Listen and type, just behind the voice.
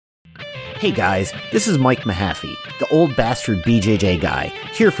Hey guys, this is Mike Mahaffey, the old bastard BJJ guy,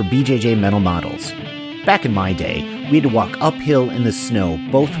 here for BJJ Mental Models. Back in my day, we had to walk uphill in the snow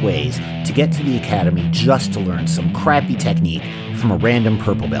both ways to get to the academy just to learn some crappy technique from a random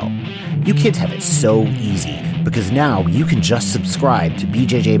purple belt. You kids have it so easy because now you can just subscribe to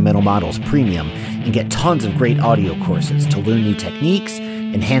BJJ Mental Models Premium and get tons of great audio courses to learn new techniques,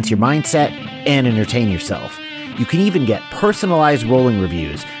 enhance your mindset, and entertain yourself. You can even get personalized rolling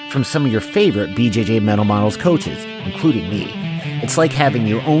reviews from some of your favorite BJJ Mental Models coaches, including me. It's like having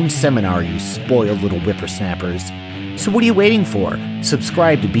your own seminar, you spoiled little whippersnappers. So what are you waiting for?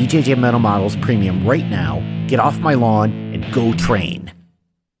 Subscribe to BJJ Mental Models Premium right now, get off my lawn, and go train.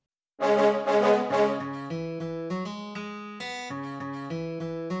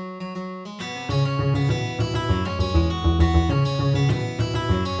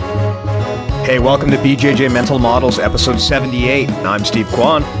 Hey, welcome to BJJ Mental Models, episode 78. I'm Steve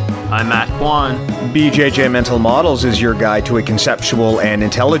Kwan. I'm Matt Kwan. BJJ Mental Models is your guide to a conceptual and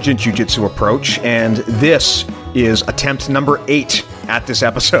intelligent jiu-jitsu approach, and this is attempt number 8 at this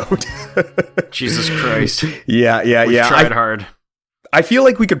episode. Jesus Christ. Yeah. We've tried hard. I feel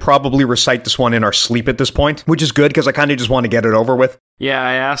like we could probably recite this one in our sleep at this point, which is good because I kind of just want to get it over with. Yeah,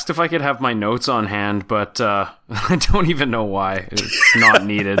 I asked if I could have my notes on hand, but I don't even know why. It's not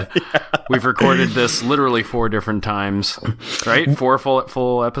needed. Yeah. We've recorded this literally 4 different times, right? 4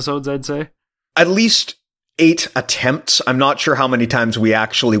 full episodes, I'd say. At least 8 attempts. I'm not sure how many times we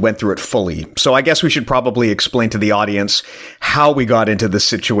actually went through it fully. So I guess we should probably explain to the audience how we got into this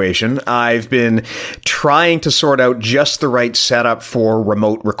situation. I've been trying to sort out just the right setup for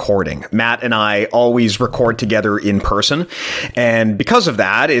remote recording. Matt and I always record together in person. And because of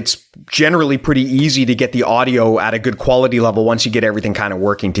that, it's generally pretty easy to get the audio at a good quality level once you get everything kind of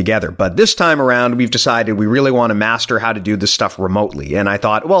working together. But this time around, we've decided we really want to master how to do this stuff remotely. And I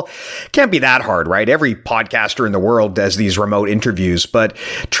thought, well, can't be that hard, right? Every podcaster in the world does these remote interviews, but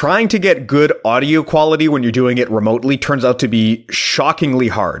trying to get good audio quality when you're doing it remotely turns out to be shockingly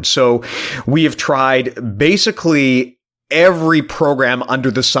hard. So we have tried basically every program under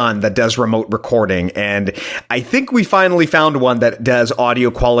the sun that does remote recording. And I think we finally found one that does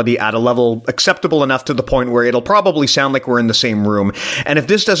audio quality at a level acceptable enough to the point where it'll probably sound like we're in the same room. And if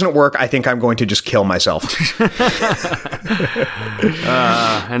this doesn't work, I think I'm going to just kill myself.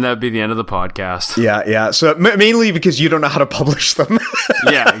 And that'd be the end of the podcast. Yeah. So mainly because you don't know how to publish them.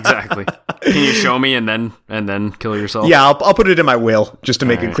 Yeah, exactly. Can you show me and then kill yourself? Yeah, I'll put it in my will just to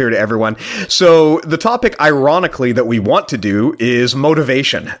make it clear to everyone. So the topic, ironically, that we want to do is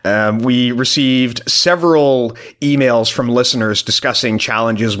motivation. We received several emails from listeners discussing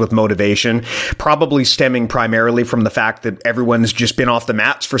challenges with motivation, probably stemming primarily from the fact that everyone's just been off the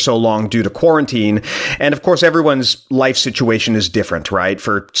mats for so long due to quarantine. And of course, everyone's life situation is different, right?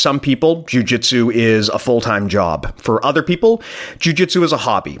 For some people, jiu-jitsu is a full-time job. For other people, jiu-jitsu is a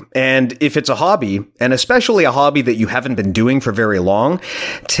hobby. And if it's a hobby, and especially a hobby that you haven't been doing for very long,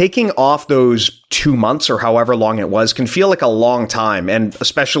 taking off those 2 months or however long it was can feel like a long time. And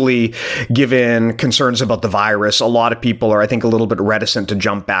especially given concerns about the virus, a lot of people are, I think, a little bit reticent to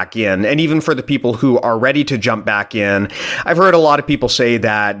jump back in. And even for the people who are ready to jump back in, I've heard a lot of people say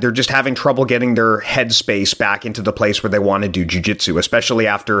that they're just having trouble getting their headspace back into the place where they want to do jiu-jitsu, especially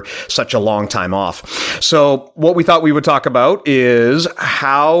after such a long time off. So what we thought we would talk about is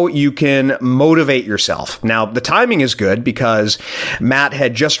how you can motivate yourself. Now, the timing is good because Matt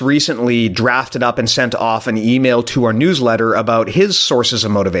had just recently drafted up and sent off an email to our newsletter about his sources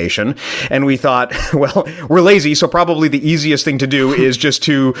of motivation. And we thought, well, we're lazy, so probably the easiest thing to do is just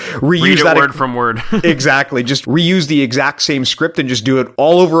to reuse Read it that word from word. Exactly. Just reuse the exact same script and just do it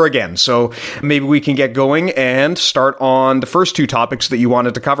all over again. So maybe we can get going and start on the first 2 topics that you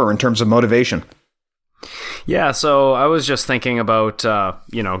wanted to cover in terms of motivation. Yeah, so I was just thinking about,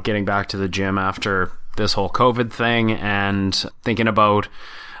 getting back to the gym after this whole COVID thing and thinking about,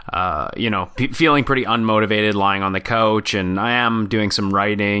 feeling pretty unmotivated lying on the couch. And I am doing some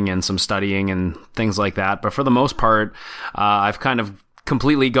writing and some studying and things like that. But for the most part, I've kind of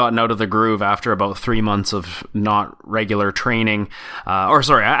completely gotten out of the groove after about 3 months of not regular training.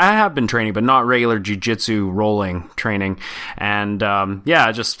 I have been training, but not regular jiu-jitsu rolling training. And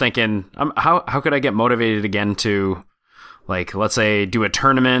just thinking, how could I get motivated again to, like, let's say, do a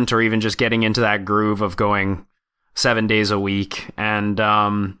tournament or even just getting into that groove of going 7 days a week. And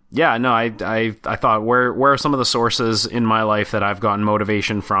I thought, where are some of the sources in my life that I've gotten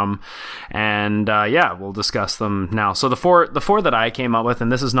motivation from? And we'll discuss them now. So the four that I came up with,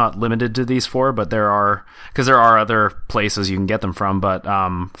 and this is not limited to these 4, but there are other places you can get them from, but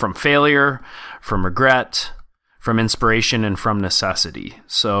from failure, from regret, from inspiration and from necessity.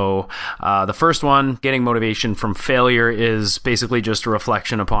 So the first one, getting motivation from failure, is basically just a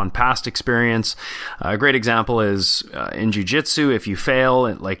reflection upon past experience. A great example is in jiu-jitsu. If you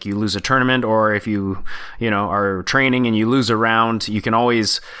fail, like you lose a tournament, or if you are training and you lose a round, you can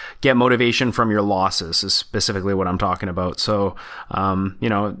always get motivation from your losses, is specifically what I'm talking about. So,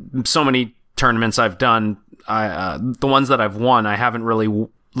 so many tournaments I've done, the ones that I've won, I haven't really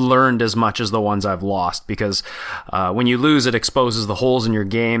learned as much as the ones I've lost, because when you lose, it exposes the holes in your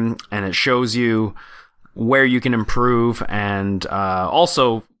game and it shows you where you can improve. And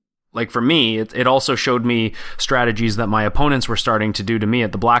also, like for me, it also showed me strategies that my opponents were starting to do to me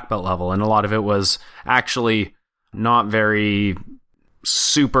at the black belt level, and a lot of it was actually not very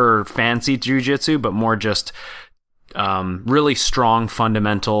super fancy jiu-jitsu, but more just really strong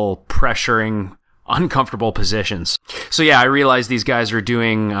fundamental pressuring uncomfortable positions. So yeah, I realized these guys are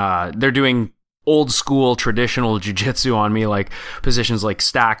doing they're doing old school traditional jiu-jitsu on me, like positions like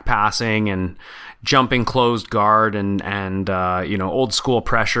stack passing and jumping closed guard and old school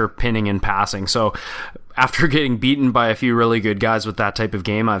pressure, pinning and passing. So after getting beaten by a few really good guys with that type of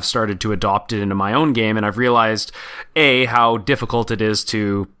game, I've started to adopt it into my own game, and I've realized A, how difficult it is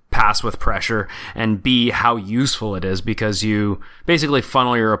to pass with pressure, and B, how useful it is, because you basically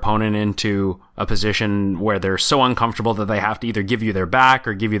funnel your opponent into a position where they're so uncomfortable that they have to either give you their back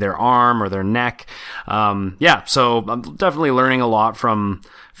or give you their arm or their neck. So I'm definitely learning a lot from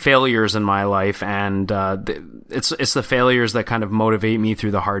failures in my life, and it's the failures that kind of motivate me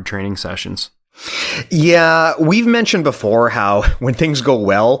through the hard training sessions. Yeah, we've mentioned before how when things go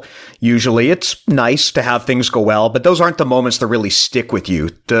well, usually it's nice to have things go well, but those aren't the moments that really stick with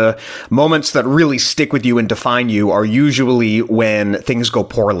you. The moments that really stick with you and define you are usually when things go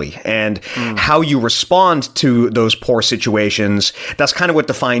poorly, and how you respond to those poor situations, that's kind of what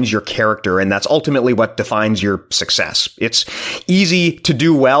defines your character, and that's ultimately what defines your success. It's easy to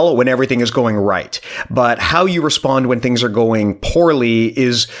do well when everything is going right, but how you respond when things are going poorly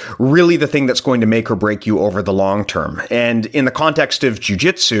is really the thing that's going to make or break you over the long term. And in the context of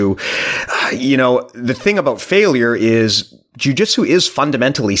jiu-jitsu, the thing about failure is jiu-jitsu is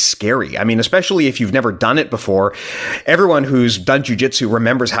fundamentally scary. I mean, especially if you've never done it before. Everyone who's done jiu-jitsu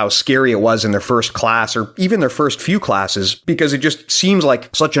remembers how scary it was in their first class or even their first few classes, because it just seems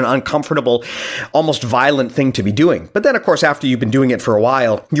like such an uncomfortable, almost violent thing to be doing. But then, of course, after you've been doing it for a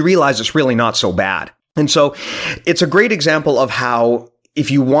while, you realize it's really not so bad. And so it's a great example of how if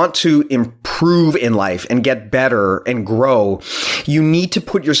you want to improve in life and get better and grow, you need to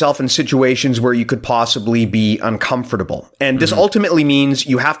put yourself in situations where you could possibly be uncomfortable. And this ultimately means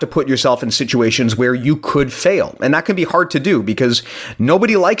you have to put yourself in situations where you could fail. And that can be hard to do because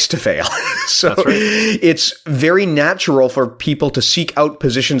nobody likes to fail. So That's right. It's very natural for people to seek out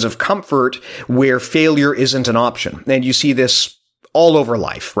positions of comfort where failure isn't an option. And you see this all over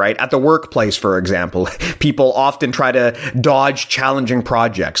life, right? At the workplace, for example, people often try to dodge challenging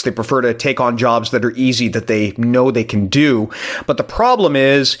projects. They prefer to take on jobs that are easy, that they know they can do. But the problem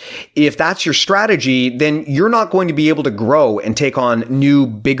is, if that's your strategy, then you're not going to be able to grow and take on new,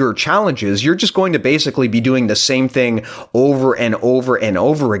 bigger challenges. You're just going to basically be doing the same thing over and over and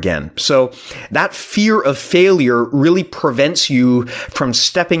over again. So that fear of failure really prevents you from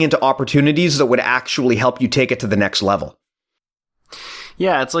stepping into opportunities that would actually help you take it to the next level.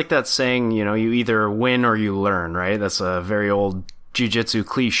 Yeah, it's like that saying, you either win or you learn, right? That's a very old jiu-jitsu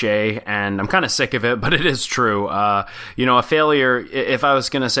cliche, and I'm kind of sick of it, but it is true. A failure, if I was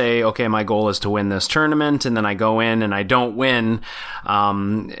going to say, okay, my goal is to win this tournament, and then I go in and I don't win,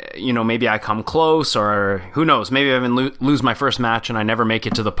 maybe I come close, or who knows, maybe I even lose my first match and I never make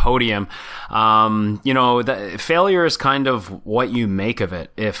it to the podium. Failure is kind of what you make of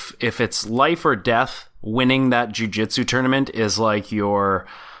it. If it's life or death, winning that jiu-jitsu tournament is like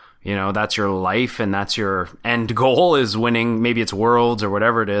that's your life and that's your end goal, is winning, maybe it's worlds or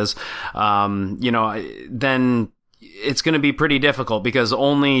whatever it is, then it's going to be pretty difficult because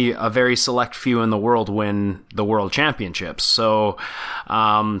only a very select few in the world win the world championships. So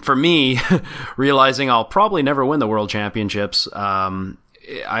for me, realizing I'll probably never win the world championships, I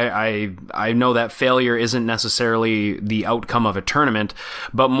know that failure isn't necessarily the outcome of a tournament,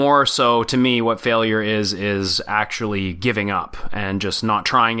 but more so to me, what failure is actually giving up and just not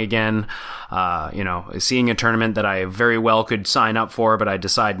trying again. Seeing a tournament that I very well could sign up for, but I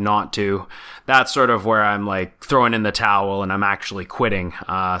decide not to. That's sort of where I'm like throwing in the towel and I'm actually quitting.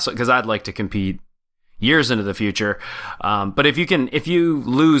 Because I'd like to compete, years into the future. But if you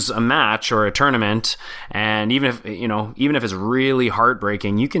lose a match or a tournament, and even if it's really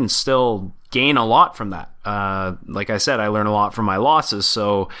heartbreaking, you can still gain a lot from that. Like I said, I learn a lot from my losses.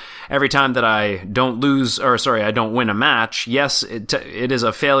 So every time that I don't win a match, yes, it is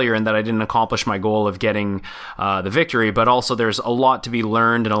a failure in that I didn't accomplish my goal of getting the victory, but also there's a lot to be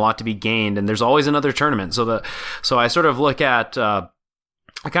learned and a lot to be gained, and there's always another tournament. So I sort of look at,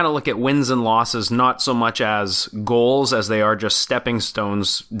 I kind of look at wins and losses not so much as goals as they are just stepping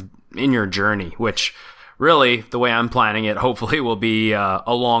stones in your journey, which really, the way I'm planning it, hopefully will be a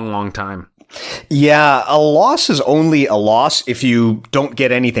long, long time. Yeah, a loss is only a loss if you don't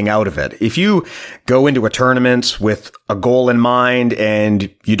get anything out of it. If you go into a tournament with a goal in mind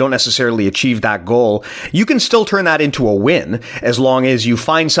and you don't necessarily achieve that goal, you can still turn that into a win as long as you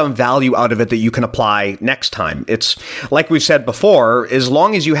find some value out of it that you can apply next time. It's like we've said before, as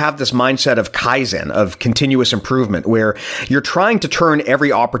long as you have this mindset of Kaizen, of continuous improvement, where you're trying to turn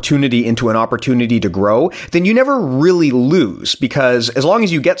every opportunity into an opportunity to grow, then you never really lose, because as long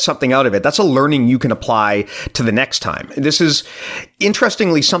as you get something out of it, that's a learning you can apply to the next time. This is,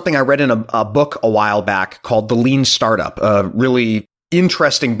 interestingly, something I read in a book a while back called The Lean Startup, a really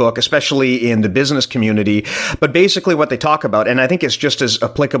interesting book, especially in the business community. But basically what they talk about, and I think it's just as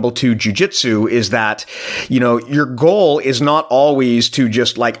applicable to jiu-jitsu, is that, your goal is not always to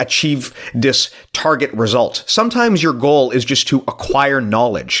just achieve this target result. Sometimes your goal is just to acquire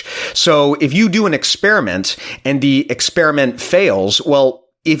knowledge. So if you do an experiment and the experiment fails, well,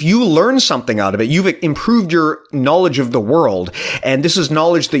 if you learn something out of it, you've improved your knowledge of the world, and this is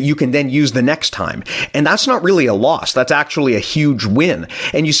knowledge that you can then use the next time. And that's not really a loss. That's actually a huge win.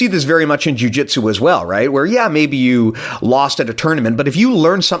 And you see this very much in jiu-jitsu as well, right? Where, yeah, maybe you lost at a tournament, but if you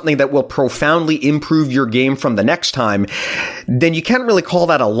learn something that will profoundly improve your game from the next time, then you can't really call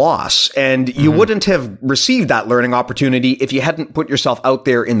that a loss. And you wouldn't have received that learning opportunity if you hadn't put yourself out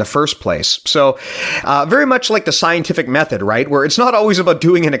there in the first place. So, very much like the scientific method, right? Where it's not always about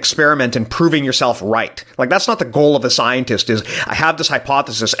doing an experiment and proving yourself right. That's not the goal of a scientist, is I have this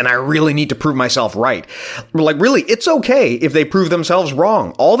hypothesis and I really need to prove myself right. Really, it's okay if they prove themselves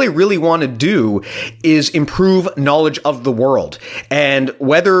wrong. All they really want to do is improve knowledge of the world. And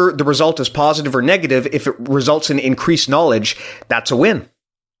whether the result is positive or negative, if it results in increased knowledge, that's a win.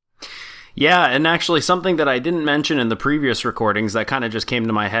 Yeah, and actually something that I didn't mention in the previous recordings that kind of just came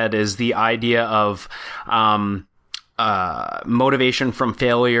to my head is the idea of motivation from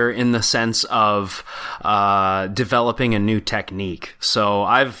failure, in the sense of developing a new technique. So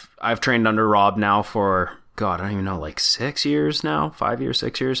I've trained under Rob now for, God, I don't even know, 6 years now, 5 years,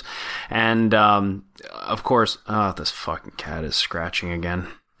 6 years. And of course, this fucking cat is scratching again.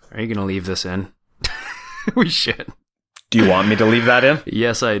 Are you going to leave this in? We should. Do you want me to leave that in?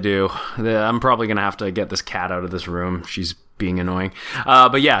 Yes, I do. I'm probably going to have to get this cat out of this room. She's being annoying.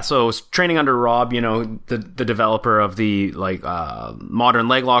 But yeah, so training under Rob, the developer of the modern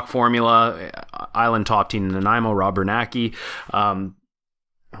leg lock formula, Island Top Team Nanaimo, Rob Bernacki.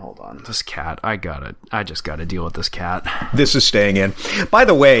 Hold on, this cat. I just gotta deal with this cat. This is staying in. By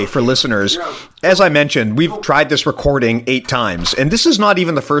the way, for listeners, as I mentioned, we've tried this recording 8 times, and this is not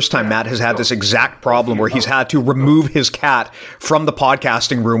even the first time Matt has had this exact problem where he's had to remove his cat from the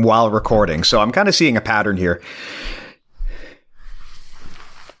podcasting room while recording. So I'm kind of seeing a pattern here.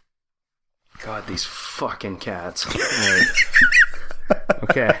 God, these fucking cats.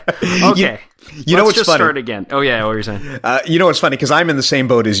 Okay. Okay. You know what's just funny? Start again. Oh yeah, what were you saying? You know what's funny? Because I'm in the same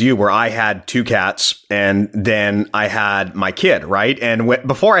boat as you, where I had 2 cats, and then I had my kid, right? And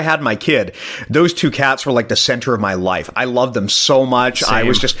before I had my kid, those 2 cats were like the center of my life. I loved them so much. Same. I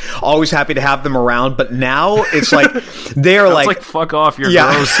was just always happy to have them around. But now it's like they're like fuck off, you're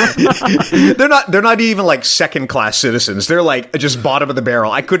gross. They're not even second class citizens. They're just bottom of the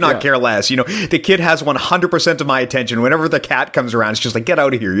barrel. I could not care less. The kid has 100% of my attention. Whenever the cat comes around, it's just get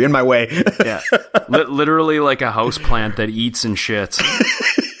out of here. You're in my way. Yeah. Literally like a house plant that eats and shits.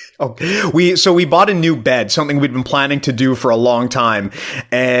 We bought a new bed, something we'd been planning to do for a long time.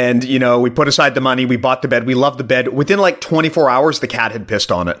 And, we put aside the money, we bought the bed, we loved the bed. Within 24 hours, the cat had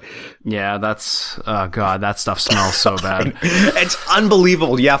pissed on it. Yeah, that's, oh God, that stuff smells so bad. It's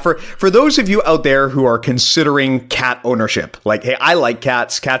unbelievable. Yeah, for those of you out there who are considering cat ownership, hey, I like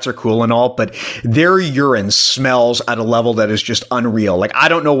cats are cool and all, but their urine smells at a level that is just unreal. I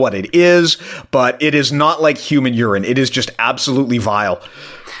don't know what it is, but it is not like human urine. It is just absolutely vile.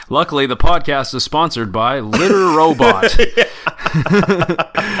 Luckily, the podcast is sponsored by Litter Robot.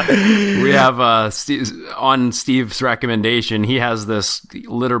 We have on Steve's recommendation, he has this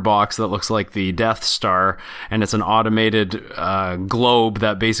litter box that looks like the Death Star, and it's an automated globe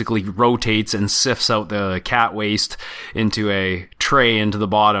that basically rotates and sifts out the cat waste into a tray into the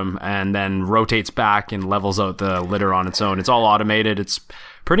bottom, and then rotates back and levels out the litter on its own. It's all automated. It's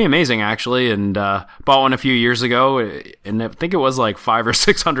pretty amazing, actually, and bought one a few years ago, and I think it was like $500 or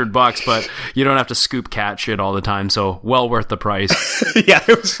 $600, but you don't have to scoop cat shit all the time, so well worth the price. Yeah,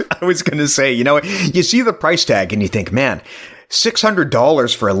 I was going to say, you see the price tag and you think, man,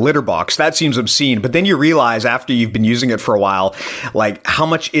 $600 for a litter box, that seems obscene. But then you realize after you've been using it for a while, like how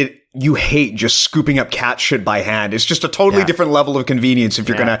much you hate just scooping up cat shit by hand. It's just a totally different level of convenience if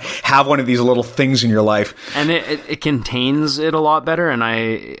you're going to have one of these little things in your life. And it contains it a lot better. And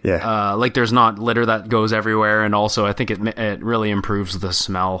like there's not litter that goes everywhere. And also I think it really improves the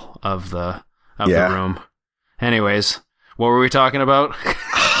smell of the room. Anyways, what were we talking about?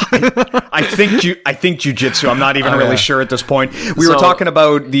 I think jujitsu. I'm not even really sure at this point. We were talking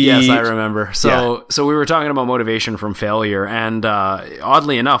about the... Yes, I remember. So we were talking about motivation from failure. And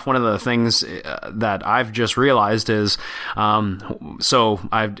oddly enough, one of the things that I've just realized is, I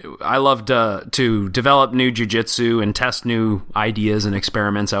love to develop new jujitsu and test new ideas and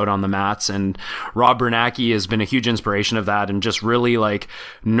experiments out on the mats. And Rob Bernacki has been a huge inspiration of that, and just really like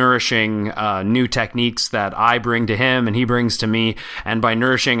nourishing new techniques that I bring to him and he brings to me. And by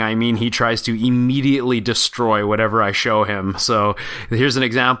nourishing, I mean he tries to immediately destroy whatever I show him. So here's an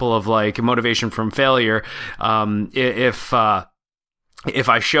example of like motivation from failure. If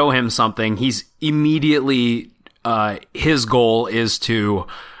I show him something, he's immediately his goal is to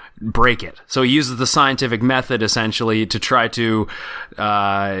break it. So he uses the scientific method essentially to try to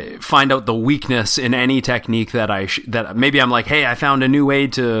find out the weakness in any technique that maybe I'm like, hey, I found a new way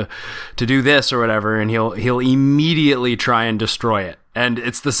to do this or whatever, and he'll immediately try and destroy it. And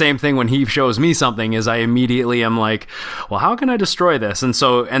it's the same thing when he shows me something, is I immediately am like, well, how can I destroy this?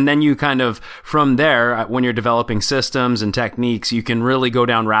 And then you kind of, from there, when you're developing systems and techniques, you can really go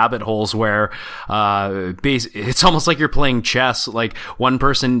down rabbit holes where it's almost like you're playing chess. Like one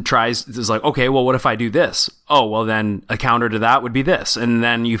person is like, okay, well, what if I do this? Oh, well, then a counter to that would be this. And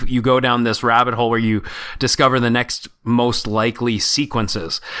then you go down this rabbit hole where you discover the next most likely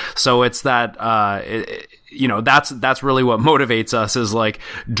sequences. So it's that, that's really what motivates us, is like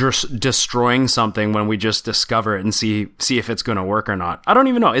destroying something when we just discover it and see if it's going to work or not. I don't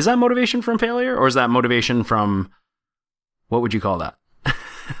even know. Is that motivation from failure, or is that motivation from, what would you call that?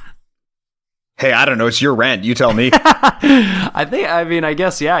 Hey, I don't know. It's your rant. You tell me. I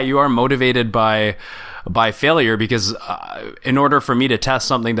guess, yeah, you are motivated by failure, because in order for me to test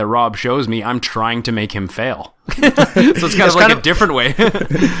something that Rob shows me, I'm trying to make him fail. So it's kind of like a different way.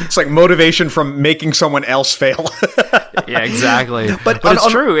 It's like motivation from making someone else fail. Yeah, exactly. But it's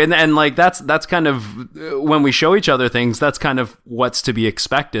true. And like that's kind of, when we show each other things, that's kind of what's to be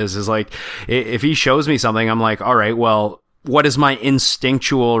expected is like, if he shows me something, I'm like, all right, well, what is my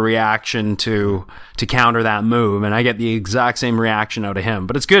instinctual reaction to counter that move? And I get the exact same reaction out of him.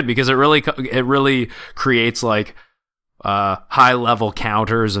 But it's good because it really creates like high level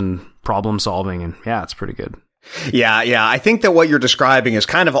counters and problem solving. And yeah, it's pretty good. Yeah. I think that what you're describing is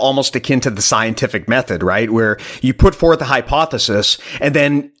kind of almost akin to the scientific method, right? Where you put forth a hypothesis and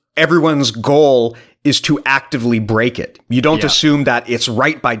then everyone's goal is to actively break it. You don't assume that it's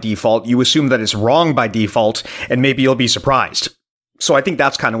right by default. You assume that it's wrong by default, and maybe you'll be surprised. So I think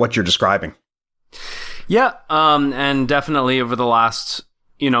that's kind of what you're describing. Yeah. And definitely over the last,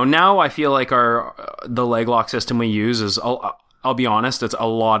 now I feel like the leg lock system we use is, I'll be honest, a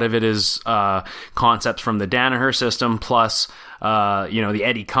lot of it is concepts from the Danaher system, plus the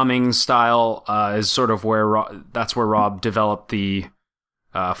Eddie Cummings style is sort of that's where Rob developed the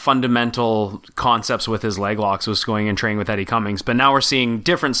fundamental concepts with his leg locks, was going and training with Eddie Cummings. But now we're seeing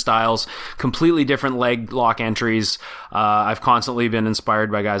different styles, completely different leg lock entries. I've constantly been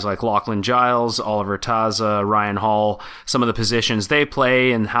inspired by guys like Lachlan Giles, Oliver Taza, Ryan Hall. Some of the positions they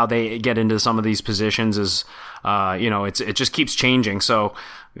play and how they get into some of these positions is, it just keeps changing. So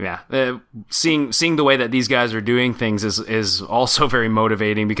yeah, seeing the way that these guys are doing things is also very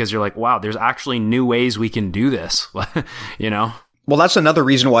motivating, because you're like, wow, there's actually new ways we can do this. Well, that's another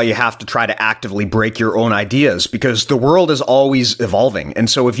reason why you have to try to actively break your own ideas, because the world is always evolving. And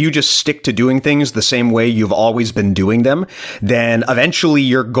so if you just stick to doing things the same way you've always been doing them, then eventually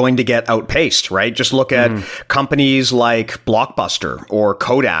you're going to get outpaced, right? Just look at companies like Blockbuster or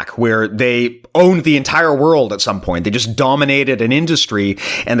Kodak, where they owned the entire world at some point. They just dominated an industry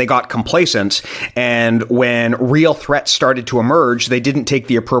and they got complacent. And when real threats started to emerge, they didn't take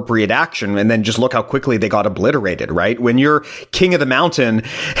the appropriate action. And then just look how quickly they got obliterated, right? When you're king of the mountain,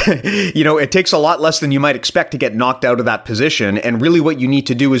 it takes a lot less than you might expect to get knocked out of that position. And really what you need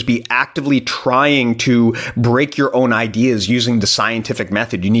to do is be actively trying to break your own ideas using the scientific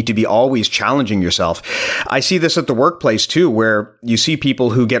method. You need to be always challenging yourself. I see this at the workplace too, where you see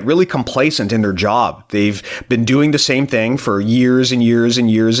people who get really complacent in their job. They've been doing the same thing for years and years and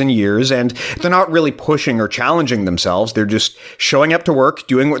years and years, and they're not really pushing or challenging themselves. They're just showing up to work,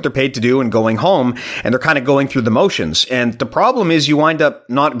 doing what they're paid to do, and going home, and they're kind of going through the motions. And the problem is you wind up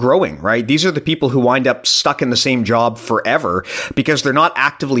not growing, right? These are the people who wind up stuck in the same job forever because they're not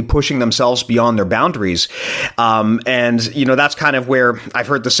actively pushing themselves beyond their boundaries. That's kind of where I've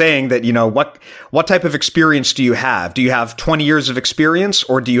heard the saying that, what type of experience do you have? Do you have 20 years of experience,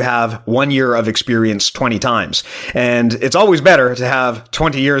 or do you have 1 year of experience 20 times? And it's always better to have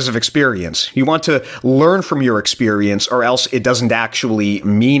 20 years of experience. You want to learn from your experience, or else it doesn't actually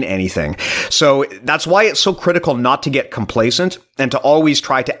mean anything. So that's why it's so critical not to get complacent and to always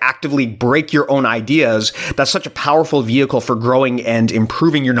try to actively break your own ideas. That's such a powerful vehicle for growing and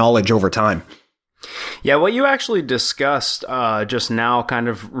improving your knowledge over time. Yeah, what you actually discussed just now kind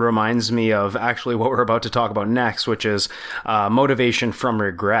of reminds me of actually what we're about to talk about next, which is motivation from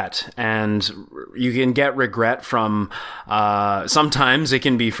regret. And you can get regret from, sometimes it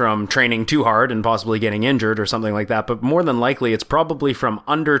can be from training too hard and possibly getting injured or something like that. But more than likely, it's probably from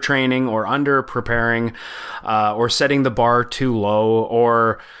under-training or under-preparing or setting the bar too low,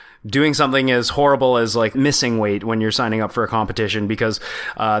 or doing something as horrible as like missing weight when you're signing up for a competition, because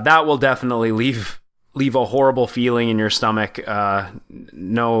that will definitely leave a horrible feeling in your stomach,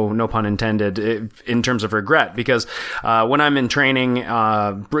 no pun intended, in terms of regret. Because when I'm in training,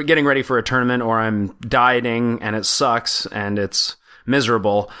 getting ready for a tournament, or I'm dieting and it sucks and it's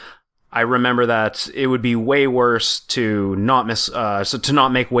miserable, I remember that it would be way worse to not to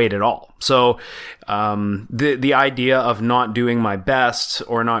not make weight at all. So the idea of not doing my best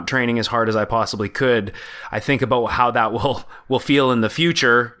or not training as hard as I possibly could, I think about how that will feel in the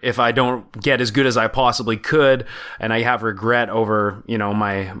future if I don't get as good as I possibly could, and I have regret over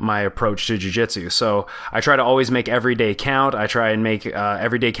my approach to jiu-jitsu. So I try to always make every day count. I try and make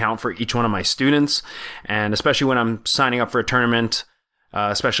every day count for each one of my students, and especially when I'm signing up for a tournament.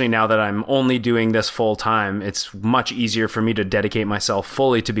 Especially now that I'm only doing this full time, it's much easier for me to dedicate myself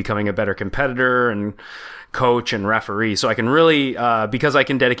fully to becoming a better competitor and coach and referee. So I can really, because I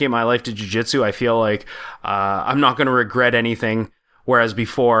can dedicate my life to jiu-jitsu, I feel like I'm not going to regret anything. Whereas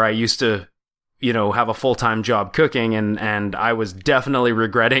before, I used to, have a full-time job cooking, and I was definitely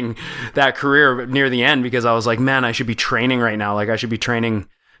regretting that career near the end, because I was like, man, I should be training right now. Like, I should be training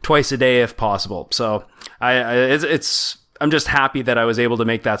twice a day if possible. So I'm just happy that I was able to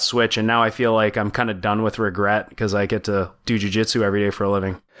make that switch, and now I feel like I'm kind of done with regret because I get to do jiu-jitsu every day for a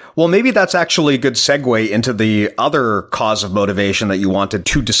living. Well, maybe that's actually a good segue into the other cause of motivation that you wanted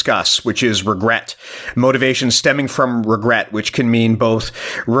to discuss, which is regret. Motivation stemming from regret, which can mean both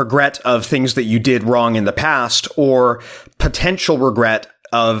regret of things that you did wrong in the past, or potential regret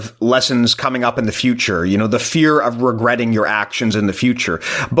of lessons coming up in the future, the fear of regretting your actions in the future.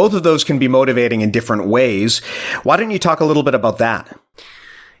 Both of those can be motivating in different ways. Why don't you talk a little bit about that?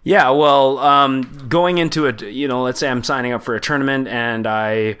 Yeah, well, going into it, let's say I'm signing up for a tournament and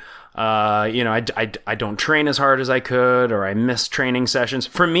I don't train as hard as I could, or I miss training sessions.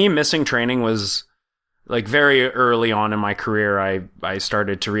 For me, missing training was like very early on in my career. I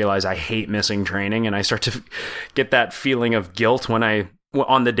started to realize I hate missing training, and I start to get that feeling of guilt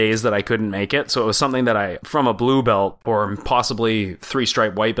on the days that I couldn't make it. So it was something that from a blue belt or possibly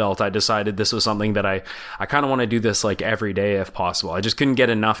 3-stripe white belt, I decided this was something that I kind of want to do this like every day if possible. I just couldn't get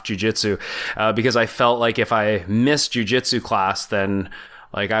enough jiu-jitsu because I felt like if I missed jiu-jitsu class, then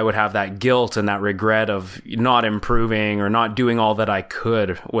like I would have that guilt and that regret of not improving or not doing all that I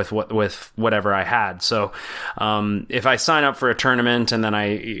could with whatever I had. So if I sign up for a tournament and then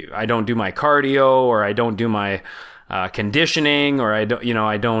I don't do my cardio, or I don't do my conditioning, or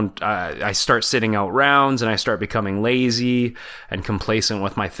I start sitting out rounds and I start becoming lazy and complacent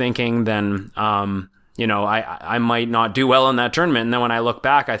with my thinking, then, I might not do well in that tournament. And then when I look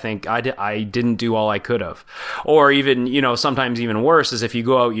back, I think I didn't do all I could have. Or even, sometimes even worse is if you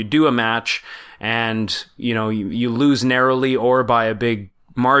go out, you do a match and you lose narrowly or by a big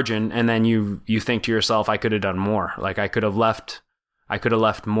margin, and then you think to yourself, I could have done more. Like I could have left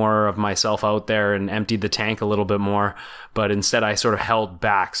more of myself out there and emptied the tank a little bit more, but instead I sort of held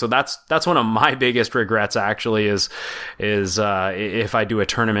back. So that's one of my biggest regrets actually is if I do a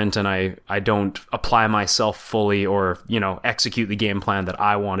tournament and I don't apply myself fully or, execute the game plan that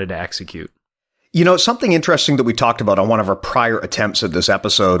I wanted to execute. Something interesting that we talked about on one of our prior attempts at this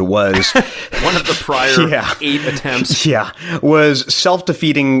episode was one of the prior 8 attempts. Yeah, was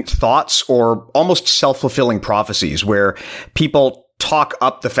self-defeating thoughts or almost self-fulfilling prophecies where people talk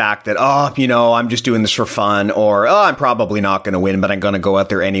up the fact that, I'm just doing this for fun, or, I'm probably not going to win, but I'm going to go out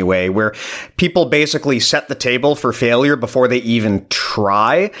there anyway, where people basically set the table for failure before they even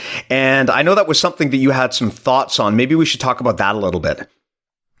try. And I know that was something that you had some thoughts on. Maybe we should talk about that a little bit.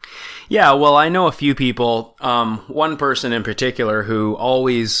 Yeah, well, I know a few people, one person in particular who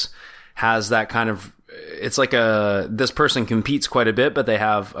always has that kind of, it's like this person competes quite a bit, but they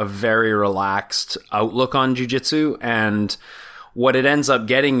have a very relaxed outlook on jiu-jitsu, and what it ends up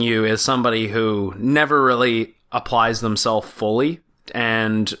getting you is somebody who never really applies themselves fully.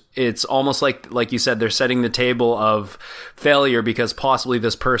 And it's almost like you said, they're setting the table of failure because possibly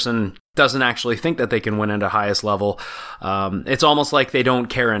this person doesn't actually think that they can win at a highest level. It's almost like they don't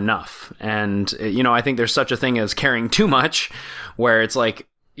care enough. And, I think there's such a thing as caring too much, where it's like,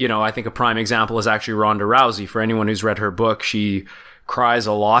 I think a prime example is actually Ronda Rousey. For anyone who's read her book, she cries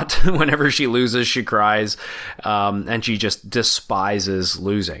a lot. Whenever she loses, she cries. And she just despises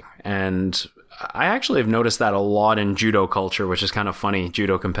losing. And I actually have noticed that a lot in judo culture, which is kind of funny,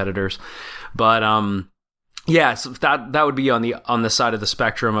 judo competitors. But so that would be on the side of the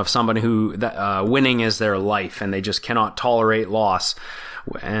spectrum of somebody who winning is their life and they just cannot tolerate loss.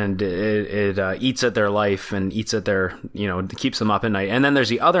 And it eats at their life and eats at their, keeps them up at night. And then there's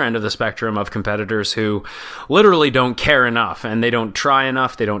the other end of the spectrum of competitors who literally don't care enough and they don't try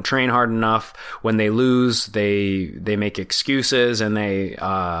enough. They don't train hard enough. When they lose, they make excuses and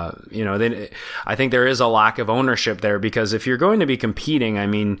I think there is a lack of ownership there, because if you're going to be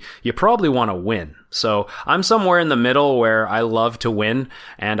competing, you probably want to win. So I'm somewhere in the middle where I love to win,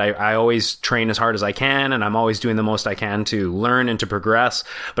 and I always train as hard as I can, and I'm always doing the most I can to learn and to progress.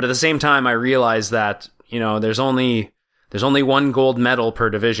 But at the same time, I realize that, there's only one gold medal per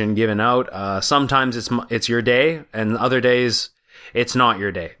division given out. Sometimes it's your day, and other days it's not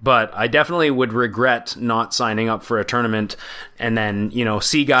your day. But I definitely would regret not signing up for a tournament and then,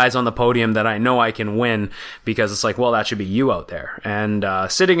 see guys on the podium that I know I can win, because it's like, well, that should be you out there. And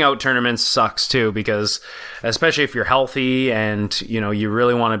sitting out tournaments sucks too, because especially if you're healthy and, you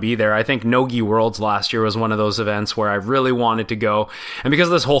really want to be there. I think Nogi Worlds last year was one of those events where I really wanted to go. And because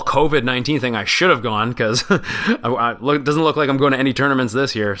of this whole COVID-19 thing, I should have gone, because it doesn't look like I'm going to any tournaments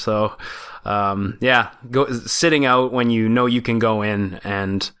this year. So sitting out when you can go in,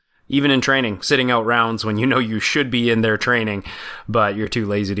 and even in training, sitting out rounds when you should be in there training, but you're too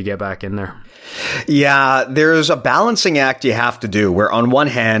lazy to get back in there. Yeah, there's a balancing act you have to do, where on one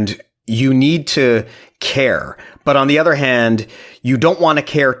hand, you need to care, but on the other hand, you don't want to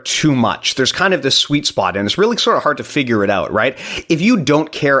care too much. There's kind of this sweet spot, and it's really sort of hard to figure it out, right? If you don't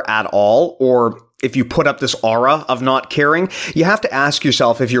care at all, or if you put up this aura of not caring, you have to ask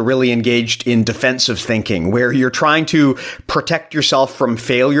yourself if you're really engaged in defensive thinking, where you're trying to protect yourself from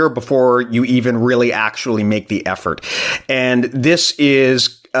failure before you even really actually make the effort. And this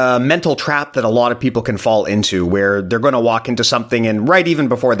is a mental trap that a lot of people can fall into, where they're going to walk into something and right even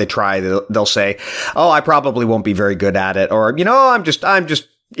before they try, they'll say, "Oh, I probably won't be very good at it," or, I'm just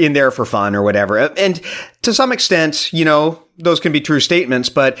in there for fun or whatever. And to some extent, those can be true statements,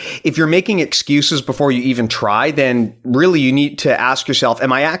 but if you're making excuses before you even try, then really you need to ask yourself,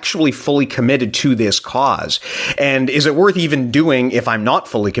 am I actually fully committed to this cause? And is it worth even doing if I'm not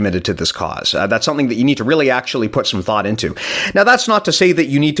fully committed to this cause? That's something that you need to really actually put some thought into. Now, that's not to say that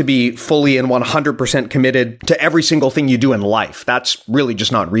you need to be fully and 100% committed to every single thing you do in life. That's really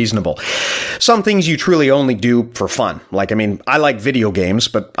just not reasonable. Some things you truly only do for fun. I like video games,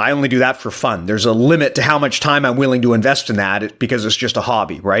 but I only do that for fun. There's a limit to how much time I'm willing to invest in that, because it's just a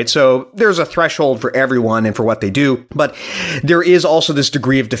hobby, right? So there's a threshold for everyone and for what they do, but there is also this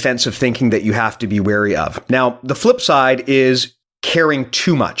degree of defensive thinking that you have to be wary of. Now, the flip side is caring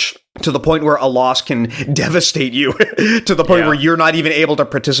too much, to the point where a loss can devastate you, to the point where you're not even able to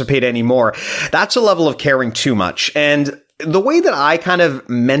participate anymore. That's a level of caring too much. And the way that I kind of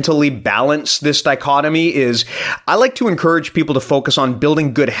mentally balance this dichotomy is I like to encourage people to focus on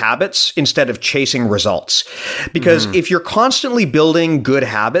building good habits instead of chasing results. Because if you're constantly building good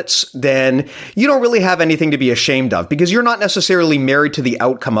habits, then you don't really have anything to be ashamed of because you're not necessarily married to the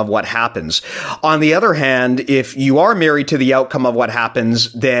outcome of what happens. On the other hand, if you are married to the outcome of what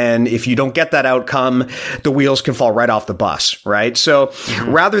happens, then if you don't get that outcome, the wheels can fall right off the bus, right? So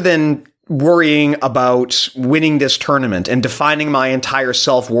rather than worrying about winning this tournament and defining my entire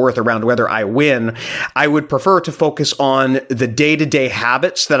self-worth around whether I win, I would prefer to focus on the day-to-day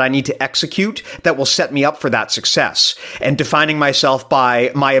habits that I need to execute that will set me up for that success and defining myself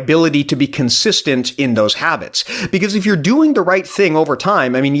by my ability to be consistent in those habits. Because if you're doing the right thing over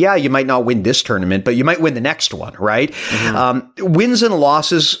time, I mean, yeah, you might not win this tournament, but you might win the next one, right? Wins and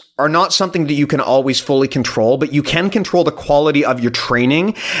losses are not something that you can always fully control, but you can control the quality of your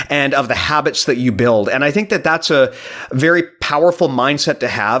training and of the habits that you build. And I think that that's a very powerful mindset to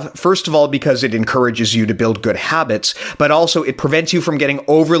have. First of all, because it encourages you to build good habits, but also it prevents you from getting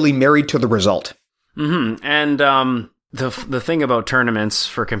overly married to the result. And the thing about tournaments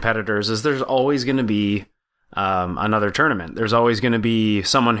for competitors is there's always going to be another tournament. There's always going to be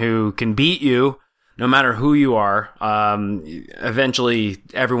someone who can beat you. No matter who you are, eventually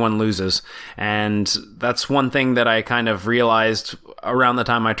everyone loses. And that's one thing that I kind of realized around the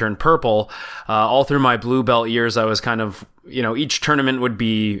time I turned purple. All through my blue belt years, I was kind of, each tournament would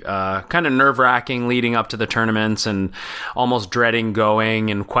be kind of nerve-wracking leading up to the tournaments and almost dreading going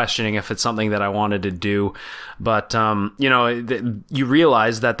and questioning if it's something that I wanted to do. But, you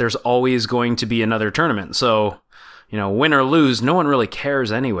realize that there's always going to be another tournament. So, win or lose, no one really cares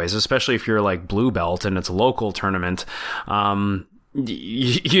anyways, especially if you're like blue belt and it's a local tournament.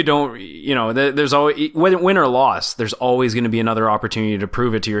 You don't, there's always, win or loss, there's always going to be another opportunity to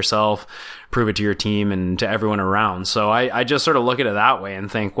prove it to yourself, prove it to your team and to everyone around. So I just sort of look at it that way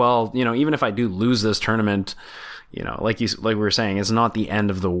and think, well, even if I do lose this tournament, like we were saying, it's not the end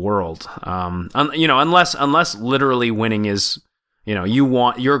of the world. Unless literally winning is,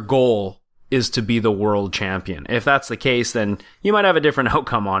 your goal is to be the world champion. If that's the case, then you might have a different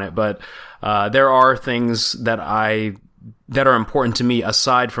outcome on it. But there are things that are important to me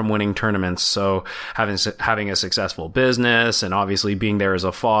aside from winning tournaments. So having a successful business and obviously being there as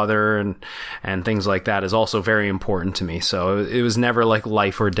a father and things like that is also very important to me. So it was never like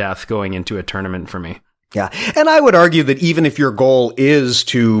life or death going into a tournament for me. Yeah. And I would argue that even if your goal is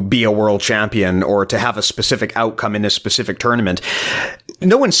to be a world champion or to have a specific outcome in a specific tournament,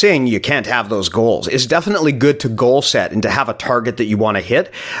 no one's saying you can't have those goals. It's definitely good to goal set and to have a target that you want to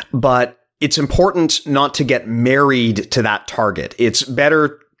hit, but it's important not to get married to that target. It's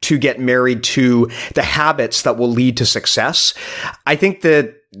better to get married to the habits that will lead to success. I think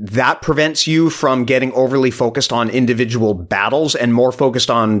that prevents you from getting overly focused on individual battles and more focused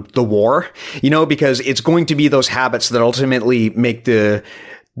on the war, because it's going to be those habits that ultimately make the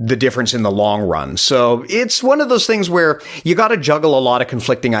difference in the long run. So it's one of those things where you got to juggle a lot of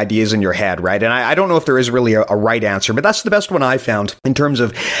conflicting ideas in your head, right? And I don't know if there is really a right answer, but that's the best one I found in terms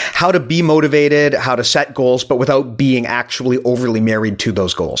of how to be motivated, how to set goals, but without being actually overly married to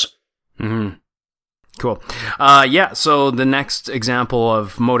those goals. Mm-hmm. Cool. So the next example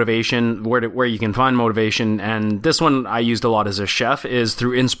of motivation, where you can find motivation, and this one I used a lot as a chef, is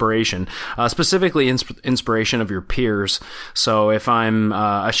through inspiration, specifically inspiration of your peers. So if I'm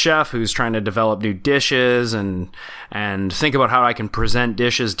a chef who's trying to develop new dishes and think about how I can present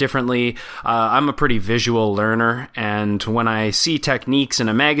dishes differently, I'm a pretty visual learner, and when I see techniques in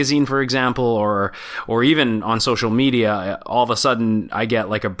a magazine, for example, or even on social media, all of a sudden I get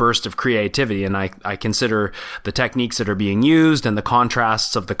like a burst of creativity, and I consider the techniques that are being used and the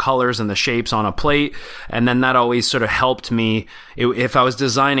contrasts of the colors and the shapes on a plate. And then that always sort of helped me. If I was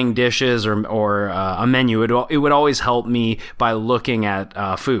designing dishes or a menu, it would always help me by looking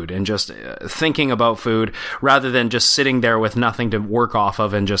at food and just thinking about food rather than just sitting there with nothing to work off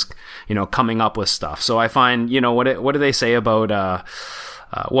of and just, coming up with stuff. So I find, what do they say about,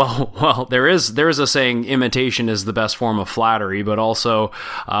 well, there is a saying, imitation is the best form of flattery, but also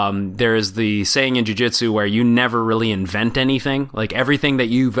there is the saying in jiu-jitsu where you never really invent anything. Like everything that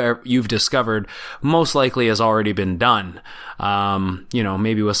you've discovered most likely has already been done.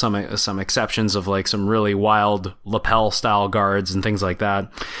 Maybe with some exceptions of like some really wild lapel style guards and things like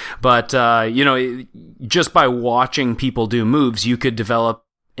that. But just by watching people do moves, you could develop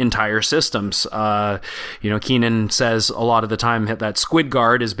entire systems. Keenan says a lot of the time that squid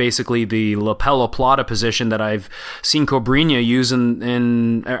guard is basically the lapella plata position that I've seen Cobrinha use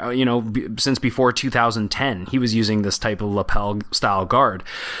in since before 2010. He was using this type of lapel style guard.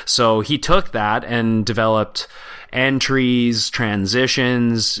 So he took that and developed entries,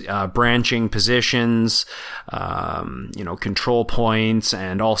 transitions, branching positions, control points,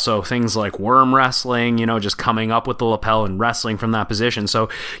 and also things like worm wrestling, just coming up with the lapel and wrestling from that position. So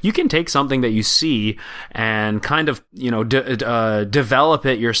you can take something that you see and kind of, develop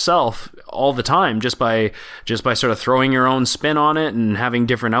it yourself all the time just by sort of throwing your own spin on it and having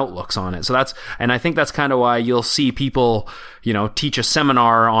different outlooks on it. So I think that's kind of why you'll see people, teach a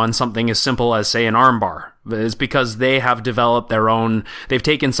seminar on something as simple as, say, an armbar. It's because they have developed they've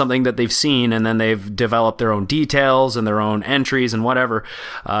taken something that they've seen and then they've developed their own details and their own entries and whatever.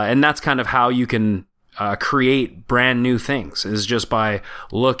 And that's kind of how you can create brand new things, is just by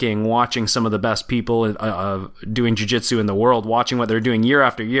watching some of the best people doing jiu-jitsu in the world, watching what they're doing year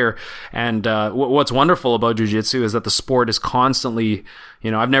after year. And what's wonderful about jiu-jitsu is that the sport is constantly,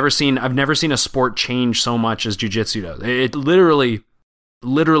 I've never seen a sport change so much as jiu-jitsu does. It literally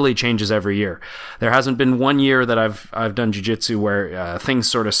changes every year. There hasn't been one year that I've done jiu-jitsu where things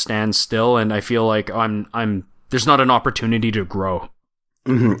sort of stand still, and I feel like there's not an opportunity to grow.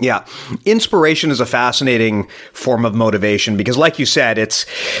 Mm-hmm. Yeah. Inspiration is a fascinating form of motivation because, like you said,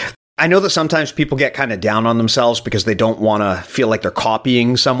 I know that sometimes people get kind of down on themselves because they don't want to feel like they're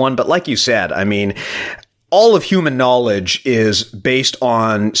copying someone. But like you said, I mean, all of human knowledge is based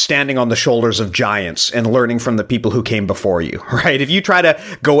on standing on the shoulders of giants and learning from the people who came before you, right? If you try to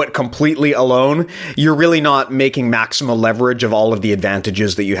go it completely alone, you're really not making maximum leverage of all of the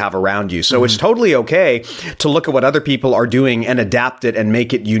advantages that you have around you. So It's totally okay to look at what other people are doing and adapt it and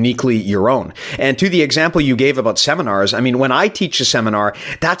make it uniquely your own. And to the example you gave about seminars, I mean, when I teach a seminar,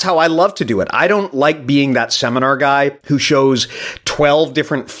 that's how I love to do it. I don't like being that seminar guy who shows 12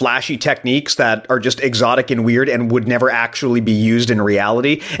 different flashy techniques that are just exotic and weird and would never actually be used in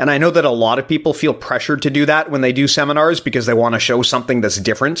reality. And I know that a lot of people feel pressured to do that when they do seminars because they want to show something that's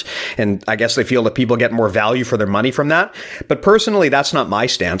different. And I guess they feel that people get more value for their money from that. But personally, that's not my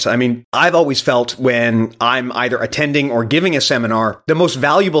stance. I mean, I've always felt when I'm either attending or giving a seminar, the most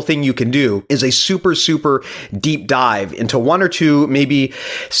valuable thing you can do is a super, super deep dive into one or two, maybe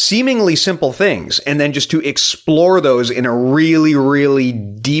seemingly simple things, and then just to explore those in a really, really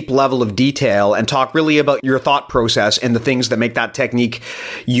deep level of detail and talk really about your thought process and the things that make that technique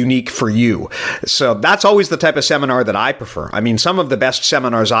unique for you. So that's always the type of seminar that I prefer. I mean, some of the best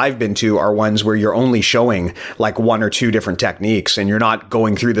seminars I've been to are ones where you're only showing like one or two different techniques and you're not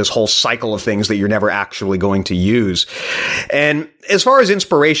going through this whole cycle of things that you're never actually going to use. And as far as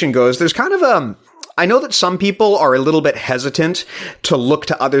inspiration goes, there's kind of I know that some people are a little bit hesitant to look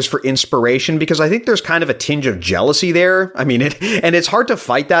to others for inspiration because I think there's kind of a tinge of jealousy there. I mean, and it's hard to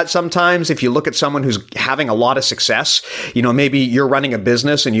fight that sometimes if you look at someone who's having a lot of success. Maybe you're running a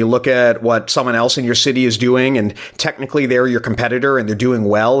business and you look at what someone else in your city is doing and technically they're your competitor and they're doing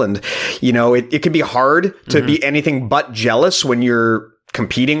well. And, it can be hard to be anything but jealous when you're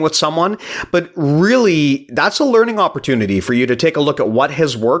competing with someone, but really that's a learning opportunity for you to take a look at what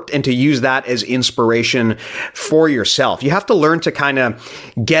has worked and to use that as inspiration for yourself. You have to learn to kind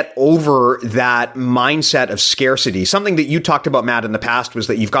of get over that mindset of scarcity. Something that you talked about, Matt, in the past was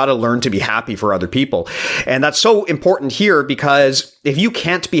that you've got to learn to be happy for other people. And that's so important here because if you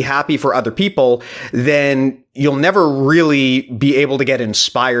can't be happy for other people, then you'll never really be able to get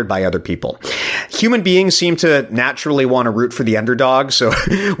inspired by other people. Human beings seem to naturally want to root for the underdog. So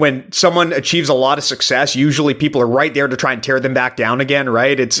when someone achieves a lot of success, usually people are right there to try and tear them back down again,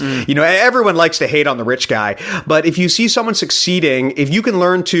 right? It's, everyone likes to hate on the rich guy. But if you see someone succeeding, if you can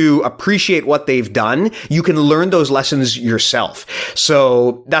learn to appreciate what they've done, you can learn those lessons yourself.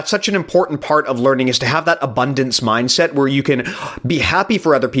 So that's such an important part of learning, is to have that abundance mindset where you can be happy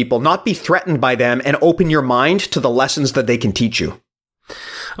for other people, not be threatened by them, and open your mind to the lessons that they can teach you.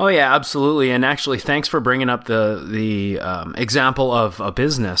 Oh yeah, absolutely. And actually, thanks for bringing up the example of a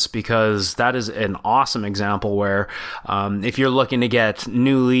business, because that is an awesome example where if you're looking to get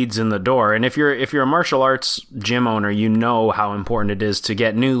new leads in the door, and if you're a martial arts gym owner, you know how important it is to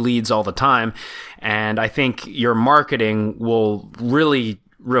get new leads all the time. And I think your marketing will really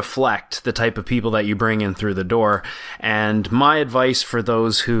reflect the type of people that you bring in through the door. And my advice for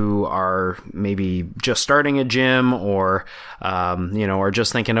those who are maybe just starting a gym or or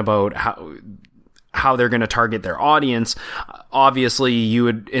just thinking about how they're going to target their audience, obviously you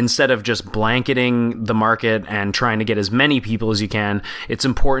would, instead of just blanketing the market and trying to get as many people as you can, it's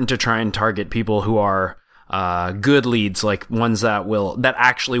important to try and target people who are good leads, like ones that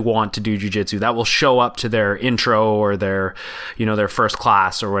actually want to do jiu-jitsu, that will show up to their intro or their first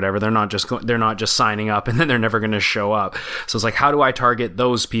class or whatever. They're not just signing up and then they're never going to show up. So it's like, how do I target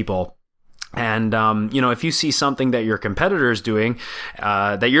those people? And, if you see something that your competitor's doing,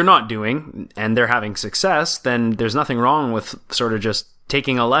 that you're not doing, and they're having success, then there's nothing wrong with sort of just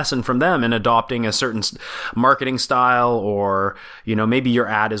taking a lesson from them and adopting a certain marketing style, or, maybe your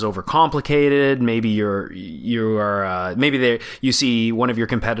ad is overcomplicated. Maybe you see one of your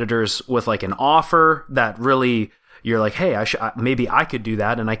competitors with like an offer that really, you're like, hey, maybe I could do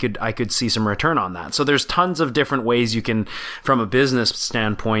that, and I could see some return on that. So there's tons of different ways you can, from a business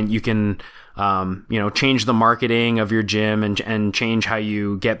standpoint, you can, change the marketing of your gym and change how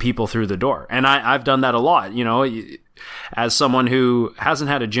you get people through the door. And I've done that a lot, as someone who hasn't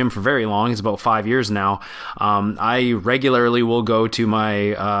had a gym for very long. It's about 5 years now. I regularly will go to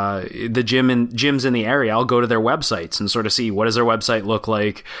the gyms in the area. I'll go to their websites and sort of see, what does their website look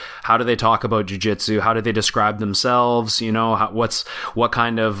like? How do they talk about jiu-jitsu? How do they describe themselves? What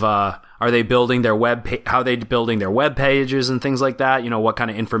kind of, are they building their how are they building their web pages and things like that? What kind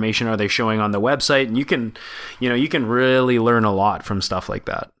of information are they showing on the website? And you can really learn a lot from stuff like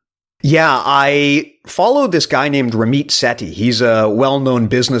that. Yeah, I follow this guy named Ramit Sethi. He's a well-known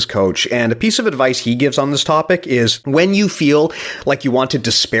business coach, and a piece of advice he gives on this topic is, when you feel like you want to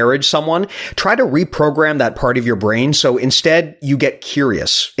disparage someone, try to reprogram that part of your brain. So instead, you get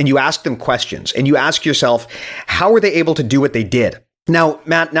curious and you ask them questions, and you ask yourself, how are they able to do what they did? Now,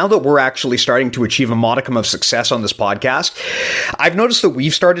 Matt, now that we're actually starting to achieve a modicum of success on this podcast, I've noticed that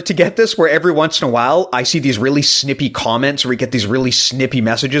we've started to get this, where every once in a while I see these really snippy comments, or we get these really snippy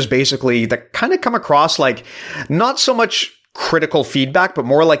messages, basically, that kind of come across like not so much critical feedback, but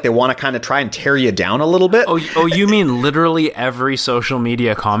more like they want to kind of try and tear you down a little bit. Oh, you mean literally every social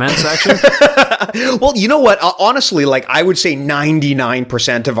media comment section? Well, you know what? Honestly, like, I would say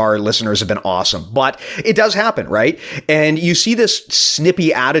 99% of our listeners have been awesome, but it does happen, right? And you see this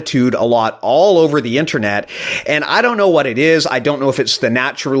snippy attitude a lot all over the internet, and I don't know what it is. I don't know if it's the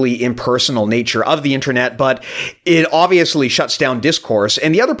naturally impersonal nature of the internet, but it obviously shuts down discourse.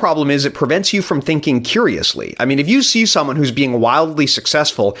 And the other problem is it prevents you from thinking curiously. I mean, if you see someone who's being wildly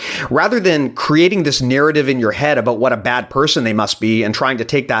successful, rather than creating this narrative in your head about what a bad person they must be and trying to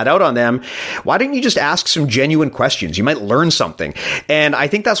take that out on them, why don't you just ask some genuine questions? You might learn something. And I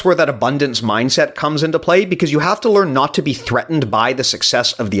think that's where that abundance mindset comes into play, because you have to learn not to be threatened by the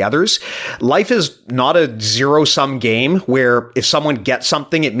success of the others. Life is not a zero-sum game where if someone gets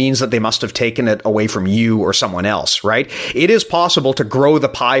something, it means that they must have taken it away from you or someone else, right? It is possible to grow the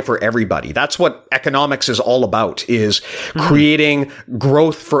pie for everybody. That's what economics is all about, is creating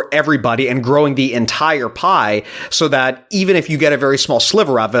growth for everybody and growing the entire pie, so that even if you get a very small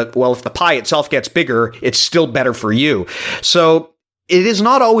sliver of it, well, if the pie itself gets bigger, it's still better for you. So it is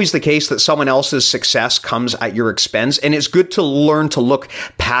not always the case that someone else's success comes at your expense, and it's good to learn to look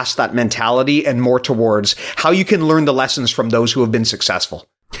past that mentality and more towards how you can learn the lessons from those who have been successful.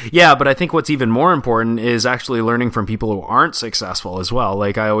 Yeah, but I think what's even more important is actually learning from people who aren't successful as well.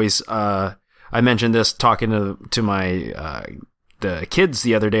 Like, I always, I mentioned this talking to my the kids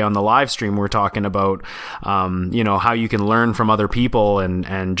the other day on the live stream. We're talking about, how you can learn from other people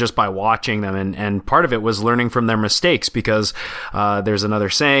and just by watching them. And part of it was learning from their mistakes, because there's another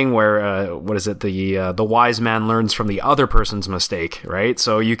saying where, what is it? The wise man learns from the other person's mistake, right?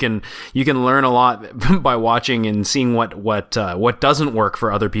 So you can learn a lot by watching and seeing what doesn't work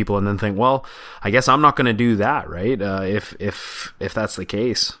for other people, and then think, well, I guess I'm not going to do that, right? If that's the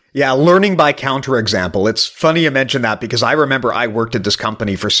case. Yeah, learning by counterexample. It's funny you mention that, because I remember I worked at this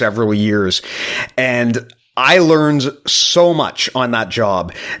company for several years, and I learned so much on that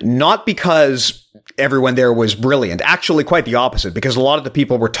job, not because everyone there was brilliant. Actually, quite the opposite, because a lot of the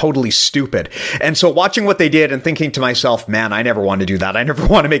people were totally stupid. And so watching what they did and thinking to myself, man, I never want to do that. I never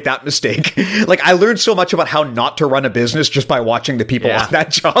want to make that mistake. Like, I learned so much about how not to run a business just by watching the people on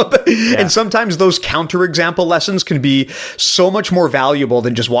that job. Yeah. And sometimes those counterexample lessons can be so much more valuable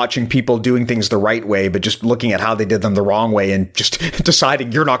than just watching people doing things the right way, but just looking at how they did them the wrong way and just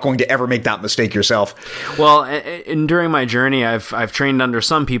deciding you're not going to ever make that mistake yourself. Well, and during my journey, I've trained under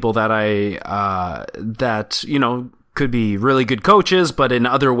some people that could be really good coaches, but in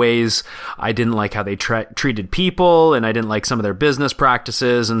other ways, I didn't like how they treated people, and I didn't like some of their business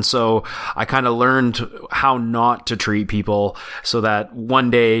practices. And so I kind of learned how not to treat people, so that one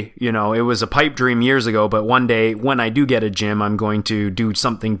day, it was a pipe dream years ago, but one day when I do get a gym, I'm going to do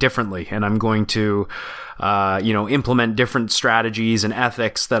something differently, and I'm going to, implement different strategies and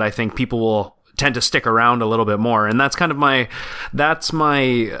ethics that I think people will tend to stick around a little bit more. And that's kind of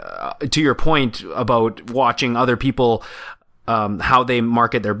to your point about watching other people how they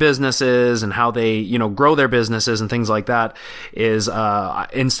market their businesses and how they, grow their businesses and things like that is,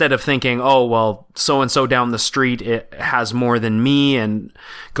 instead of thinking, oh, well, so-and-so down the street, it has more than me, and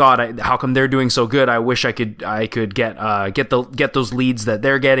God, how come they're doing so good? I wish I could get those leads that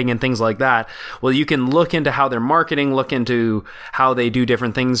they're getting and things like that. Well, you can look into how they're marketing, look into how they do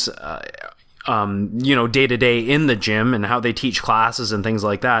different things, day to day in the gym and how they teach classes and things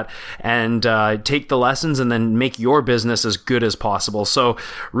like that, and take the lessons and then make your business as good as possible. So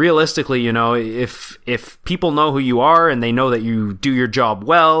realistically, if people know who you are and they know that you do your job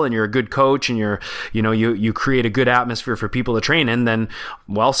well and you're a good coach and you create a good atmosphere for people to train in, then,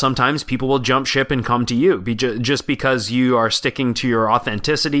 well, sometimes people will jump ship and come to you just because you are sticking to your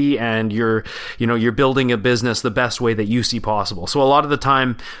authenticity and you're building a business the best way that you see possible. So a lot of the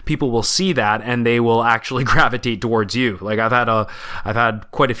time people will see that and they will actually gravitate towards you. Like I've had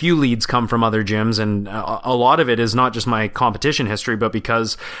quite a few leads come from other gyms, and a lot of it is not just my competition history, but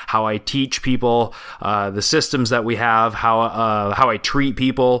because how I teach people, the systems that we have, how I treat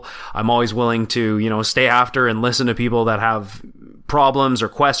people. I'm always willing to, stay after and listen to people that have problems or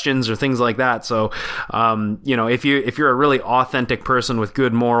questions or things like that. So, if you're a really authentic person with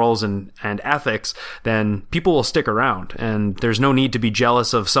good morals and ethics, then people will stick around, and there's no need to be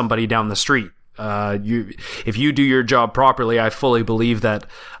jealous of somebody down the street. If you do your job properly, I fully believe that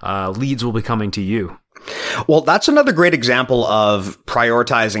leads will be coming to you. Well, that's another great example of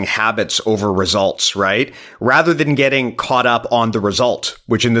prioritizing habits over results, right? Rather than getting caught up on the result,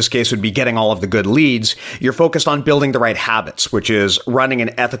 which in this case would be getting all of the good leads, you're focused on building the right habits, which is running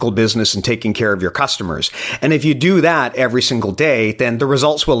an ethical business and taking care of your customers. And if you do that every single day, then the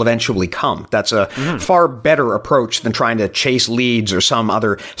results will eventually come. That's a far better approach than trying to chase leads or some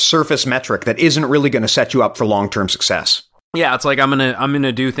other surface metric that isn't really going to set you up for long-term success. Yeah, it's like I'm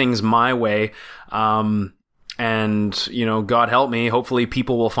gonna do things my way, and God help me. Hopefully,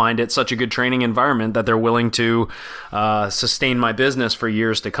 people will find it such a good training environment that they're willing to sustain my business for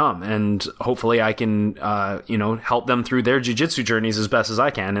years to come, and hopefully, I can help them through their jiu-jitsu journeys as best as I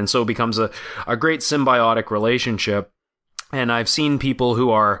can, and so it becomes a great symbiotic relationship. And I've seen people who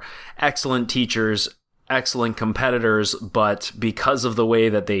are excellent teachers, excellent competitors, but because of the way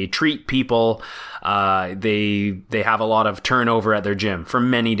that they treat people, they have a lot of turnover at their gym for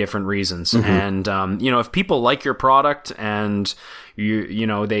many different reasons. And if people like your product and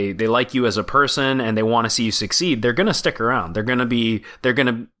they like you as a person and they want to see you succeed, they're going to stick around. They're going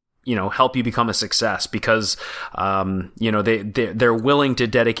to help you become a success because, they're willing to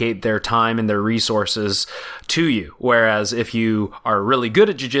dedicate their time and their resources to you. Whereas if you are really good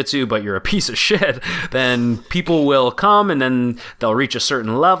at jiu-jitsu, but you're a piece of shit, then people will come and then they'll reach a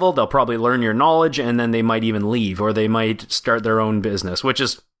certain level. They'll probably learn your knowledge and then they might even leave, or they might start their own business, which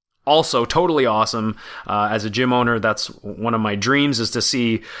is also totally awesome. As a gym owner, that's one of my dreams, is to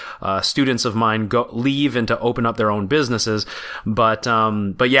see students of mine leave and to open up their own businesses. But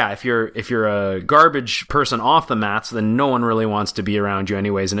yeah, if you're a garbage person off the mats, then no one really wants to be around you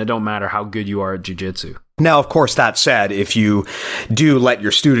anyways, and it don't matter how good you are at jiu-jitsu. Now, of course, that said, if you do let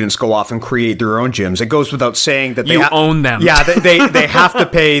your students go off and create their own gyms, it goes without saying that you own them. Yeah, they have to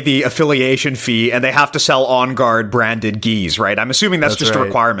pay the affiliation fee and they have to sell On Guard branded gis, right? I'm assuming that's just right. A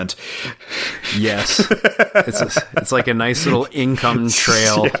requirement. Yes, it's like a nice little income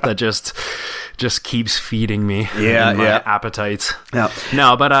trail that just keeps feeding me my appetites. Yeah.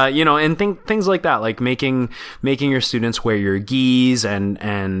 No, but and things like that, like making your students wear your gis and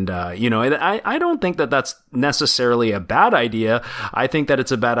I don't think that that's necessarily a bad idea. I think that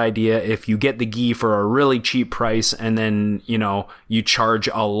it's a bad idea if you get the gi for a really cheap price and then you charge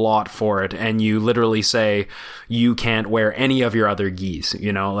a lot for it and you literally say you can't wear any of your other gis.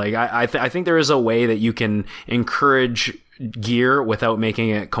 I think there is a way that you can encourage gear without making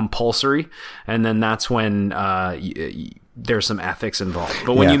it compulsory, and then that's when there's some ethics involved.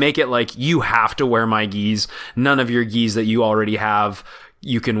 But when you make it like you have to wear my gis, none of your gis that you already have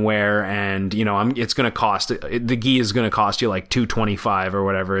you can wear, and it's going to cost, the gi is going to cost you like $225 or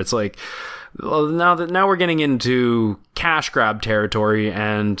whatever. It's like, well, now we're getting into cash grab territory,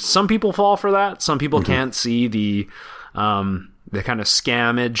 and some people fall for that. Some people can't see the kind of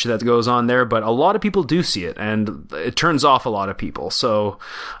scammage that goes on there, but a lot of people do see it, and it turns off a lot of people. So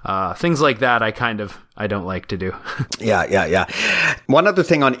things like that I kind of I don't like to do. Yeah. One other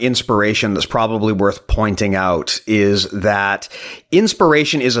thing on inspiration that's probably worth pointing out is that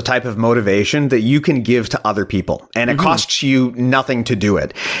inspiration is a type of motivation that you can give to other people, and it costs you nothing to do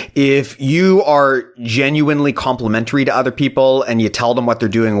it. If you are genuinely complimentary to other people and you tell them what they're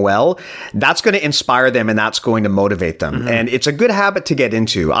doing well, that's going to inspire them and that's going to motivate them. And it's a good habit to get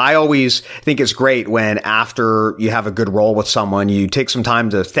into. I always think it's great when after you have a good role with someone, you take some time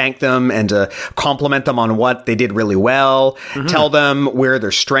to thank them and to compliment them on what they did really well, tell them where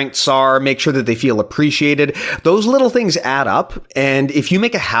their strengths are, make sure that they feel appreciated. Those little things add up. And if you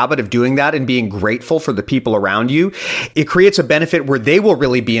make a habit of doing that and being grateful for the people around you, it creates a benefit where they will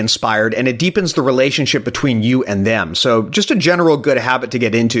really be inspired, and it deepens the relationship between you and them. So just a general good habit to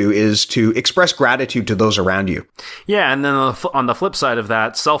get into is to express gratitude to those around you. Yeah, and then on the flip side of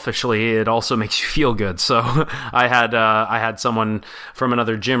that, selfishly, it also makes you feel good. So I had someone from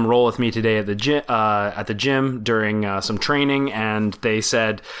another gym roll with me today at the gym during some training, and they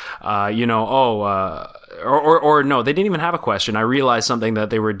said, or no, they didn't even have a question. I realized something that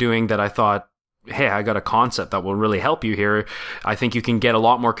they were doing that I thought, hey, I got a concept that will really help you here. I think you can get a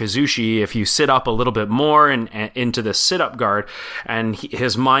lot more Kazushi if you sit up a little bit more and into the sit-up guard. And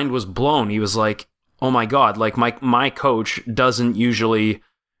his mind was blown. He was like, oh my God, like my coach doesn't usually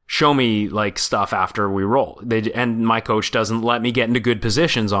show me like stuff after we roll. And my coach doesn't let me get into good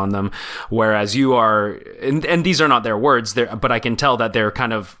positions on them. Whereas you are, and these are not their words, but I can tell that they're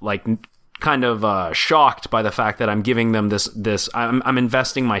kind of shocked by the fact that I'm giving them this I'm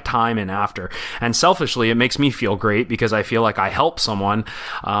investing my time in after. And selfishly, it makes me feel great because I feel like I help someone.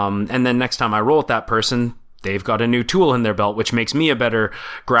 And then next time I roll with that person, they've got a new tool in their belt, which makes me a better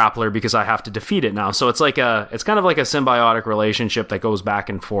grappler because I have to defeat it now. So it's kind of like a symbiotic relationship that goes back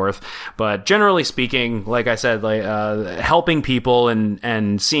and forth. But generally speaking, like I said, helping people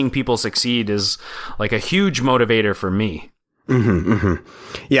and seeing people succeed is like a huge motivator for me.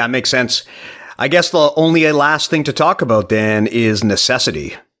 Yeah, it makes sense. I guess the only last thing to talk about then is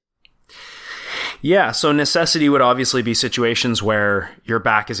necessity. Yeah, so necessity would obviously be situations where your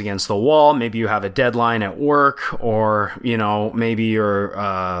back is against the wall. Maybe you have a deadline at work, or maybe you're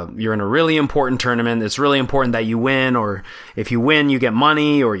in a really important tournament. It's really important that you win, or if you win, you get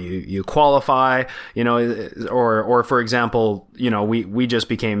money, or you qualify. Or for example, we just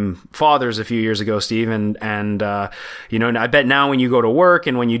became fathers a few years ago, Steve, and I bet now when you go to work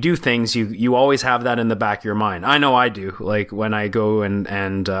and when you do things, you always have that in the back of your mind. I know I do. Like when I go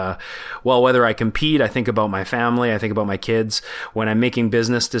and whether I compete, I think about my family, I think about my kids. When I'm making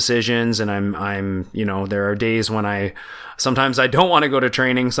business decisions, and I'm there are days when sometimes I don't want to go to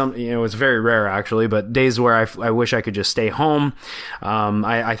training. It's very rare actually, but days where I wish I could just stay home.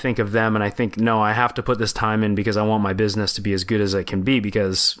 I think of them and I think, no, I have to put this time in because I want my business to be as good as it can be,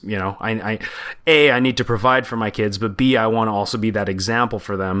 because, I need to provide for my kids, but B, I want to also be that example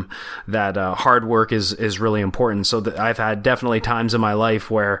for them that hard work is really important. So that I've had definitely times in my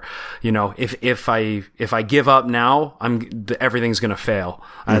life where, if I give up now, everything's going to fail.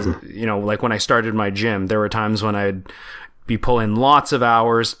 As like when I started my gym, there were times when I'd be pulling lots of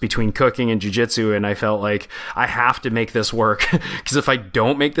hours between cooking and jiu-jitsu, and I felt like I have to make this work, because if I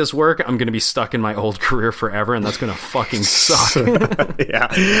don't make this work, I'm going to be stuck in my old career forever, and that's going to fucking suck.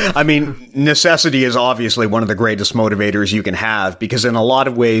 Yeah. I mean, necessity is obviously one of the greatest motivators you can have, because in a lot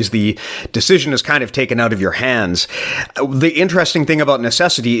of ways, the decision is kind of taken out of your hands. The interesting thing about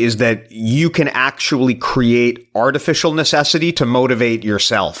necessity is that you can actually create artificial necessity to motivate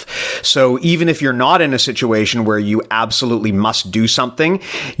yourself. So even if you're not in a situation where you absolutely must do something,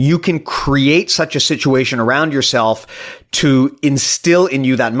 you can create such a situation around yourself to instill in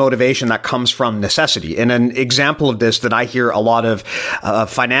you that motivation that comes from necessity. And an example of this that I hear a lot of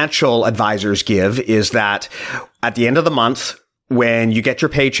financial advisors give is that at the end of the month, when you get your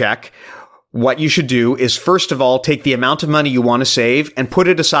paycheck, what you should do is, first of all, take the amount of money you want to save and put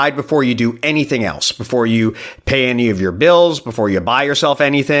it aside before you do anything else, before you pay any of your bills, before you buy yourself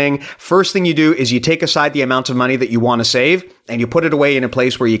anything. First thing you do is you take aside the amount of money that you want to save and you put it away in a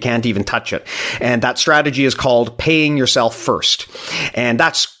place where you can't even touch it. And that strategy is called paying yourself first. And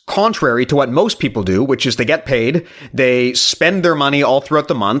that's contrary to what most people do, which is they get paid, they spend their money all throughout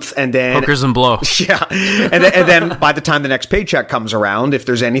the month, and then hookers and blow. Yeah. And then by the time the next paycheck comes around, if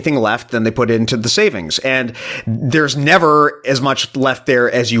there's anything left, then they put it into the savings. And there's never as much left there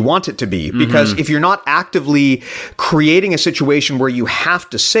as you want it to be, because if you're not actively creating a situation where you have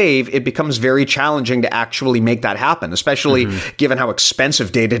to save, it becomes very challenging to actually make that happen, especially given how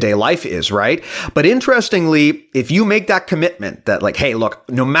expensive day-to-day life is, right? But interestingly, if you make that commitment that like, hey, look,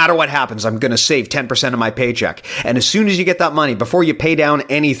 no matter matter what happens, I'm going to save 10% of my paycheck. And as soon as you get that money, before you pay down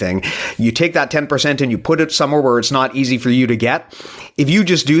anything, you take that 10% and you put it somewhere where it's not easy for you to get. If you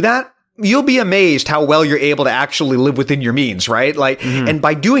just do that, you'll be amazed how well you're able to actually live within your means, right? Like, and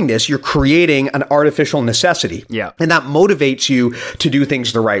by doing this, you're creating an artificial necessity. Yeah. And that motivates you to do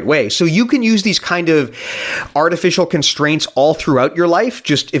things the right way. So you can use these kind of artificial constraints all throughout your life.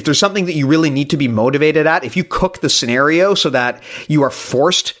 Just if there's something that you really need to be motivated at, if you cook the scenario so that you are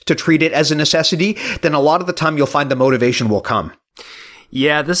forced to treat it as a necessity, then a lot of the time you'll find the motivation will come.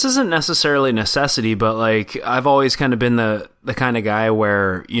 Yeah, this isn't necessarily necessity, but like I've always kind of been the kind of guy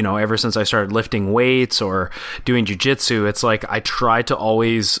where, you know, ever since I started lifting weights or doing jiu-jitsu, it's like I try to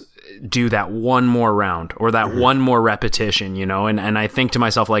always do that one more round or that one more repetition, you know, and I think to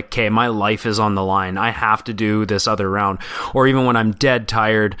myself like, okay, my life is on the line. I have to do this other round. Or even when I'm dead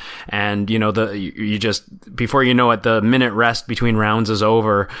tired and, you know, you just, before you know it, the minute rest between rounds is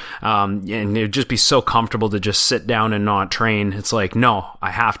over. And it'd just be so comfortable to just sit down and not train. It's like, no, I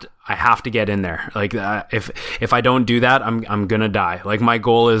have to get in there. Like if I don't do that, I'm going to die. Like my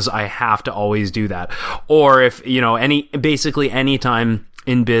goal is I have to always do that. Or if, you know, basically any time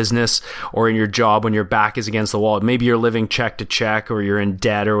in business or in your job when your back is against the wall, maybe you're living check to check or you're in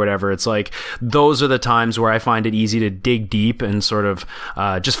debt or whatever. It's like, those are the times where I find it easy to dig deep and sort of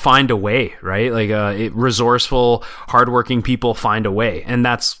just find a way, right? Like resourceful, hardworking people find a way. And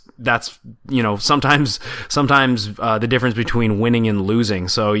that's, you know, sometimes the difference between winning and losing.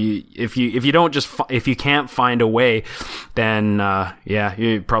 So if you can't find a way, then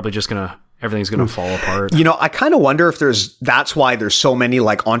you're probably just everything's going to fall apart. You know, I kind of wonder if that's why there's so many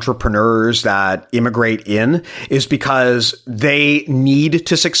like entrepreneurs that immigrate in, is because they need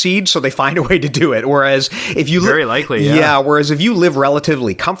to succeed. So they find a way to do it. Whereas if you very likely. Yeah. Whereas if you live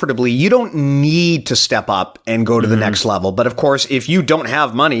relatively comfortably, you don't need to step up and go to the next level. But of course, if you don't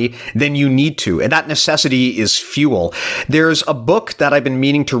have money, then you need to. And that necessity is fuel. There's a book that I've been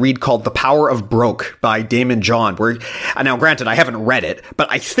meaning to read called The Power of Broke by Damon John, where, now granted, I haven't read it,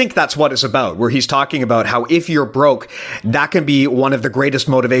 but I think that's what it's about, where he's talking about how if you're broke, that can be one of the greatest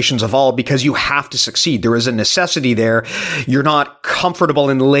motivations of all, because you have to succeed. There is a necessity there. You're not comfortable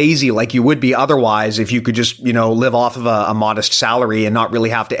and lazy like you would be otherwise if you could just, you know, live off of a modest salary and not really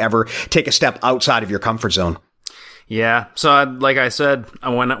have to ever take a step outside of your comfort zone. Yeah. So like I said,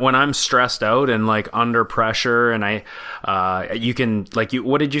 when I'm stressed out and like under pressure and you can, like,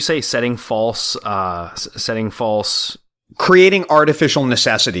 what did you say? Setting false creating artificial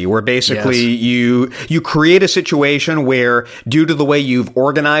necessity, where basically you create a situation where, due to the way you've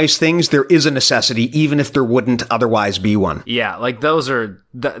organized things, there is a necessity, even if there wouldn't otherwise be one. Yeah, like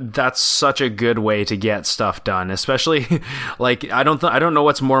that's such a good way to get stuff done, especially like I don't know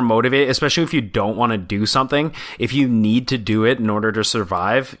what's more motivating, especially if you don't want to do something. If you need to do it in order to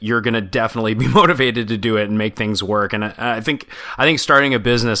survive, you're going to definitely be motivated to do it and make things work. And I think starting a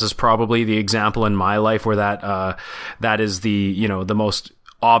business is probably the example in my life where that is the, you know, the most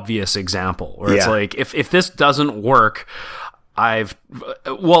obvious example, where it's like, if this doesn't work,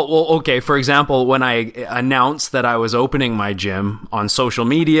 okay, for example, when I announced that I was opening my gym on social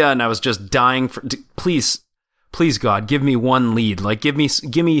media and I was just dying please God, give me one lead. Like give me,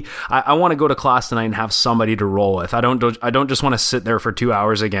 I want to go to class tonight and have somebody to roll with. I don't just want to sit there for 2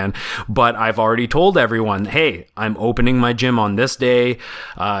 hours again, but I've already told everyone, hey, I'm opening my gym on this day.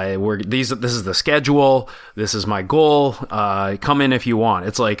 This is the schedule. This is my goal. Come in if you want.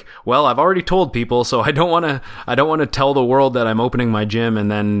 It's like, well, I've already told people, so I don't want to tell the world that I'm opening my gym and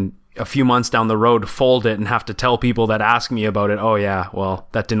then a few months down the road fold it and have to tell people that ask me about it, oh yeah, well,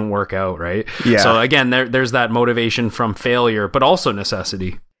 that didn't work out, right? Yeah. So again, there's that motivation from failure, but also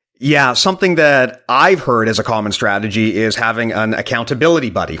necessity. Yeah, something that I've heard as a common strategy is having an accountability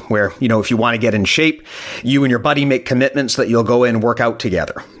buddy, where, you know, if you want to get in shape, you and your buddy make commitments that you'll go in and work out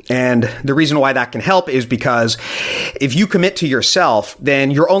together. And the reason why that can help is because if you commit to yourself, then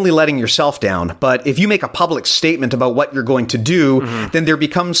you're only letting yourself down. But if you make a public statement about what you're going to do, then there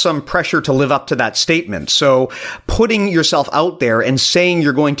becomes some pressure to live up to that statement. So putting yourself out there and saying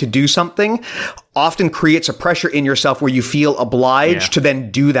you're going to do something often creates a pressure in yourself where you feel obliged to then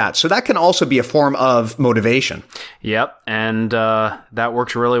do that. So that can also be a form of motivation. Yep. And that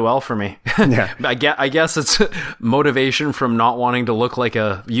works really well for me. Yeah. I guess it's motivation from not wanting to look like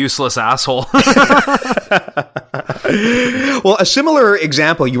a useless asshole. Well, a similar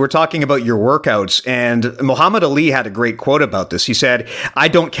example, you were talking about your workouts, and Muhammad Ali had a great quote about this. He said, I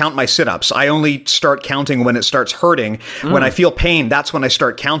don't count my sit-ups. I only start counting when it starts hurting. When I feel pain, that's when I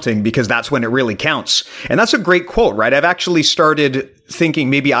start counting, because that's when it really counts. And that's a great quote, right? I've actually started thinking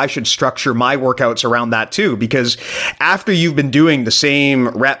maybe I should structure my workouts around that too, because after you've been doing the same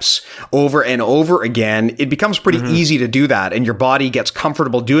reps over and over again, it becomes pretty easy to do that, and your body gets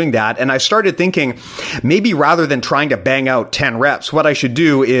comfortable doing that. And I started thinking maybe rather than trying to bang out 10 reps, what I should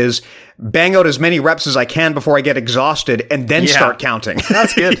do is bang out as many reps as I can before I get exhausted and then start counting.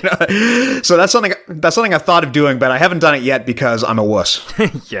 That's good. So that's something I've thought of doing, but I haven't done it yet because I'm a wuss.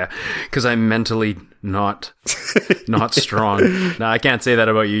 Yeah, because I'm mentally not strong. No, I can't say that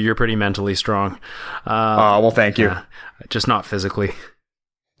about you. You're pretty mentally strong. Well, thank you. Yeah, just not physically.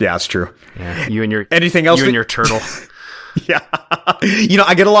 Yeah, that's true. Yeah, you and your anything else? You and your turtle. Yeah.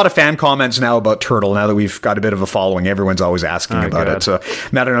 I get a lot of fan comments now about Turtle now that we've got a bit of a following. Everyone's always asking about it. So,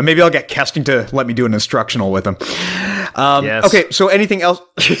 I don't know. Maybe I'll get Kesting to let me do an instructional with him. Yes. Okay, so anything else?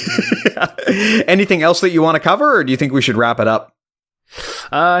 Anything else that you want to cover, or do you think we should wrap it up?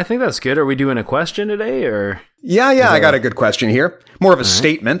 I think that's good. Are we doing a question today, or? Yeah, I got a good question here. More of a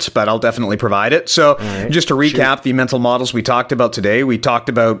statement, but I'll definitely provide it. So just to recap the mental models we talked about today, we talked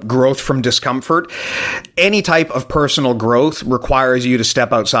about growth from discomfort. Any type of personal growth requires you to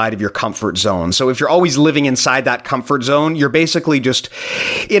step outside of your comfort zone. So if you're always living inside that comfort zone, you're basically just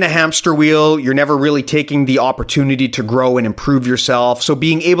in a hamster wheel. You're never really taking the opportunity to grow and improve yourself. So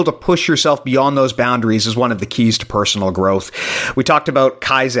being able to push yourself beyond those boundaries is one of the keys to personal growth. We talked about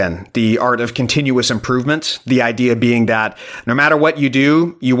Kaizen, the art of continuous improvement. The idea being that no matter what you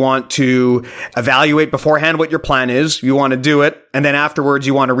do, you want to evaluate beforehand what your plan is. You want to do it. And then afterwards,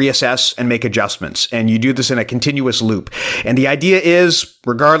 you want to reassess and make adjustments. And you do this in a continuous loop. And the idea is,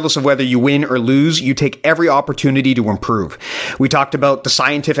 regardless of whether you win or lose, you take every opportunity to improve. We talked about the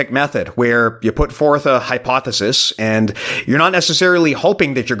scientific method, where you put forth a hypothesis and you're not necessarily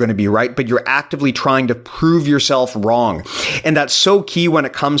hoping that you're going to be right, but you're actively trying to prove yourself wrong. And that's so key when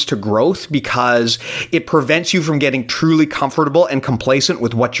it comes to growth, because it prevents you from getting truly comfortable and complacent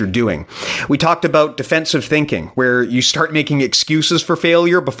with what you're doing. We talked about defensive thinking, where you start making excuses for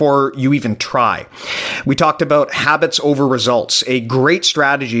failure before you even try. We talked about habits over results, a great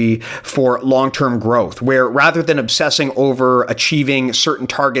strategy for long-term growth, where rather than obsessing over achieving certain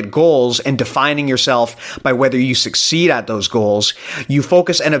target goals and defining yourself by whether you succeed at those goals, you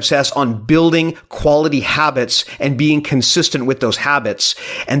focus and obsess on building quality habits and being consistent with those habits.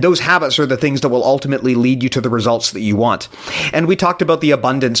 And those habits are the things that will ultimately lead you to the results that you want. And we talked about the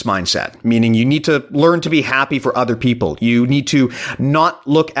abundance mindset, meaning you need to learn to be happy for other people. You need to not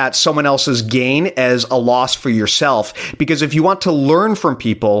look at someone else's gain as a loss for yourself, because if you want to learn from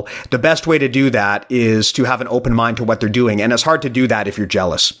people, the best way to do that is to have an open mind to what they're doing. And it's hard to do that if you're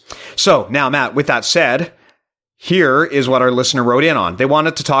jealous. So now, Matt, with that said, here is what our listener wrote in on. They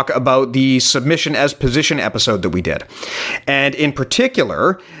wanted to talk about the submission as position episode that we did. And in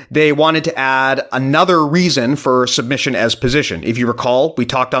particular, they wanted to add another reason for submission as position. If you recall, we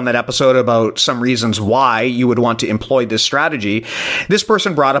talked on that episode about some reasons why you would want to employ this strategy. This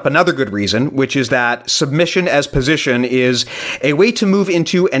person brought up another good reason, which is that submission as position is a way to move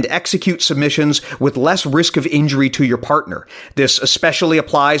into and execute submissions with less risk of injury to your partner. This especially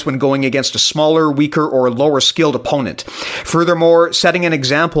applies when going against a smaller, weaker, or lower skilled opponent. Furthermore, setting an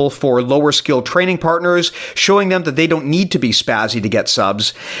example for lower skilled training partners, showing them that they don't need to be spazzy to get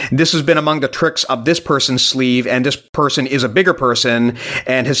subs. This has been among the tricks up this person's sleeve, and this person is a bigger person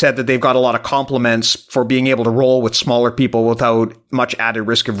and has said that they've got a lot of compliments for being able to roll with smaller people without much added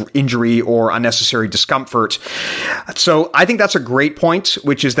risk of injury or unnecessary discomfort. So I think that's a great point,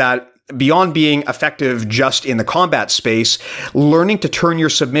 which is that beyond being effective just in the combat space, learning to turn your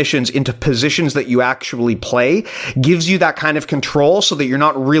submissions into positions that you actually play gives you that kind of control so that you're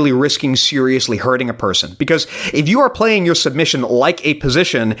not really risking seriously hurting a person. Because if you are playing your submission like a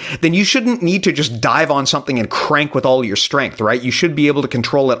position, then you shouldn't need to just dive on something and crank with all your strength, right? You should be able to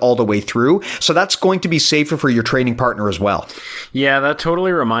control it all the way through. So that's going to be safer for your training partner as well. Yeah, that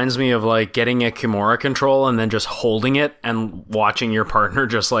totally reminds me of like getting a Kimura control and then just holding it and watching your partner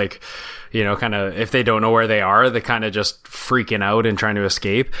just like, you know, kind of, if they don't know where they are, they kind of just freaking out and trying to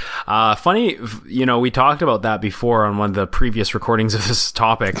escape. Funny, you know, we talked about that before on one of the previous recordings of this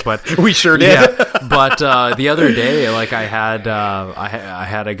topic, but we sure did. Yeah, but the other day, like I had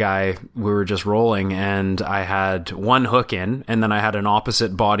a guy, we were just rolling and I had one hook in and then I had an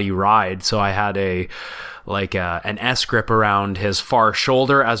opposite body ride. So I had an S grip around his far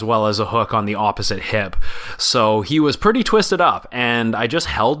shoulder as well as a hook on the opposite hip. So he was pretty twisted up and I just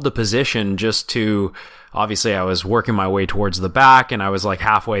held the position just to, obviously I was working my way towards the back and I was like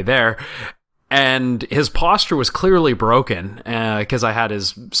halfway there. and his posture was clearly broken because I had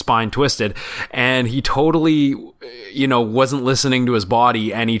his spine twisted, and he totally, wasn't listening to his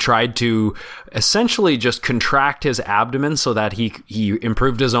body, and he tried to essentially just contract his abdomen so that he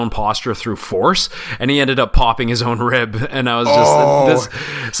improved his own posture through force, and he ended up popping his own rib. And I was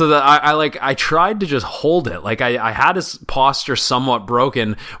just so that I tried to just hold it. Like I had his posture somewhat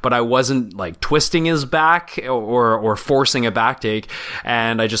broken, but I wasn't like twisting his back or forcing a back take,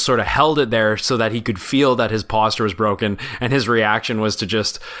 and I just sort of held it there so that he could feel that his posture was broken, and his reaction was to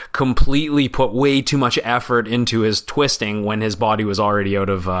just completely put way too much effort into his twisting when his body was already out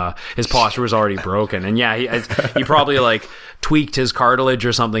of his posture was already broken. And yeah, he probably like tweaked his cartilage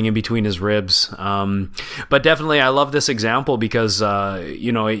or something in between his ribs. But definitely I love this example because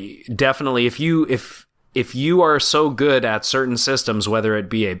definitely if you are so good at certain systems, whether it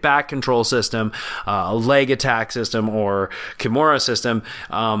be a back control system, a leg attack system, or Kimura system,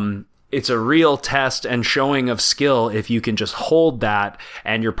 it's a real test and showing of skill if you can just hold that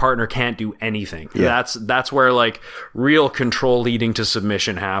and your partner can't do anything. Yeah. That's where like real control leading to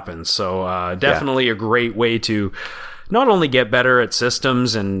submission happens. So definitely a great way to not only get better at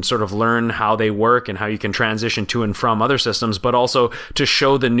systems and sort of learn how they work and how you can transition to and from other systems, but also to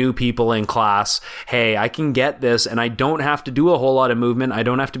show the new people in class, hey, I can get this and I don't have to do a whole lot of movement. I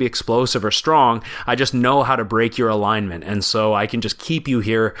don't have to be explosive or strong. I just know how to break your alignment. And so I can just keep you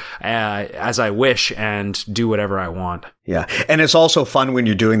here as I wish and do whatever I want. Yeah. And it's also fun when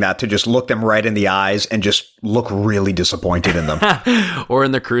you're doing that to just look them right in the eyes and just look really disappointed in them. Or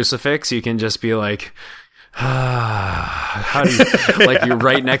in the crucifix, you can just be like, how do you, like you're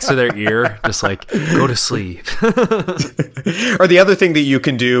right next to their ear, just like go to sleep. Or the other thing that you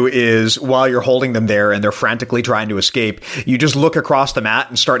can do is while you're holding them there and they're frantically trying to escape, you just look across the mat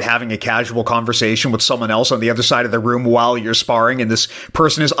and start having a casual conversation with someone else on the other side of the room while you're sparring and this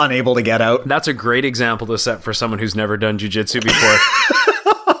person is unable to get out. That's a great example to set for someone who's never done jiu-jitsu before.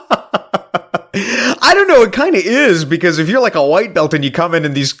 I don't know, it kind of is, because if you're like a white belt and you come in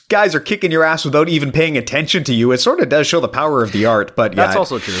and these guys are kicking your ass without even paying attention to you, it sort of does show the power of the art, but yeah. That's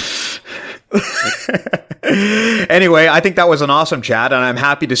also true. Anyway, I think that was an awesome chat, and I'm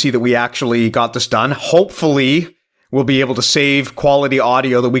happy to see that we actually got this done. Hopefully, we'll be able to save quality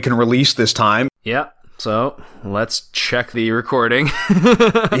audio that we can release this time. Yeah. So let's check the recording.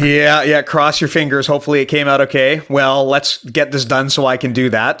 Yeah. Cross your fingers. Hopefully it came out okay. Well, let's get this done so I can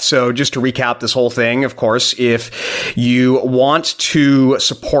do that. So just to recap this whole thing, of course, if you want to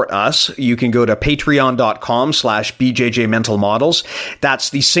support us, you can go to patreon.com/BJJ Mental Models.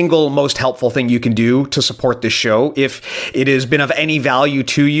 That's the single most helpful thing you can do to support this show. If it has been of any value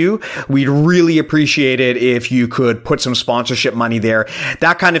to you, we'd really appreciate it if you could put some sponsorship money there.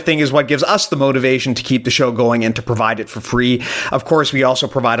 That kind of thing is what gives us the motivation to keep the show going and to provide it for free. Of course, we also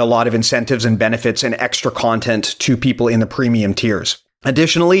provide a lot of incentives and benefits and extra content to people in the premium tiers.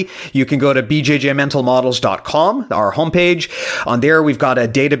 Additionally, you can go to bjjmentalmodels.com, our homepage. On there, we've got a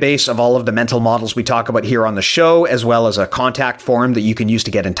database of all of the mental models we talk about here on the show, as well as a contact form that you can use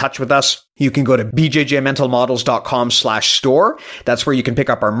to get in touch with us. You can go to bjjmentalmodels.com/store. That's where you can pick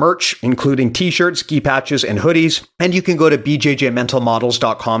up our merch, including t-shirts, ski patches, and hoodies. And you can go to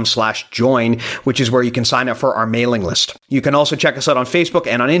bjjmentalmodels.com/join, which is where you can sign up for our mailing list. You can also check us out on Facebook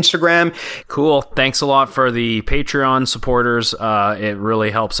and on Instagram. Cool. Thanks a lot for the Patreon supporters. It really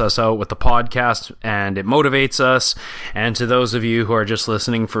helps us out with the podcast and it motivates us. And to those of you who are just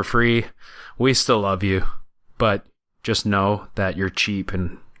listening for free, we still love you, but just know that you're cheap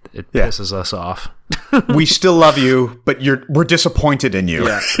and it pisses us off. We still love you, but we're disappointed in you.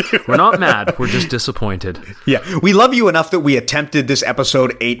 Yeah. We're not mad. We're just disappointed. Yeah. We love you enough that we attempted this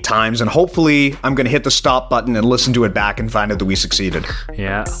episode 8 times, and hopefully I'm going to hit the stop button and listen to it back and find out that we succeeded.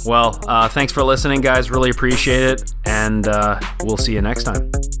 Yeah. Well, thanks for listening, guys. Really appreciate it. And we'll see you next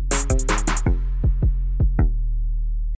time.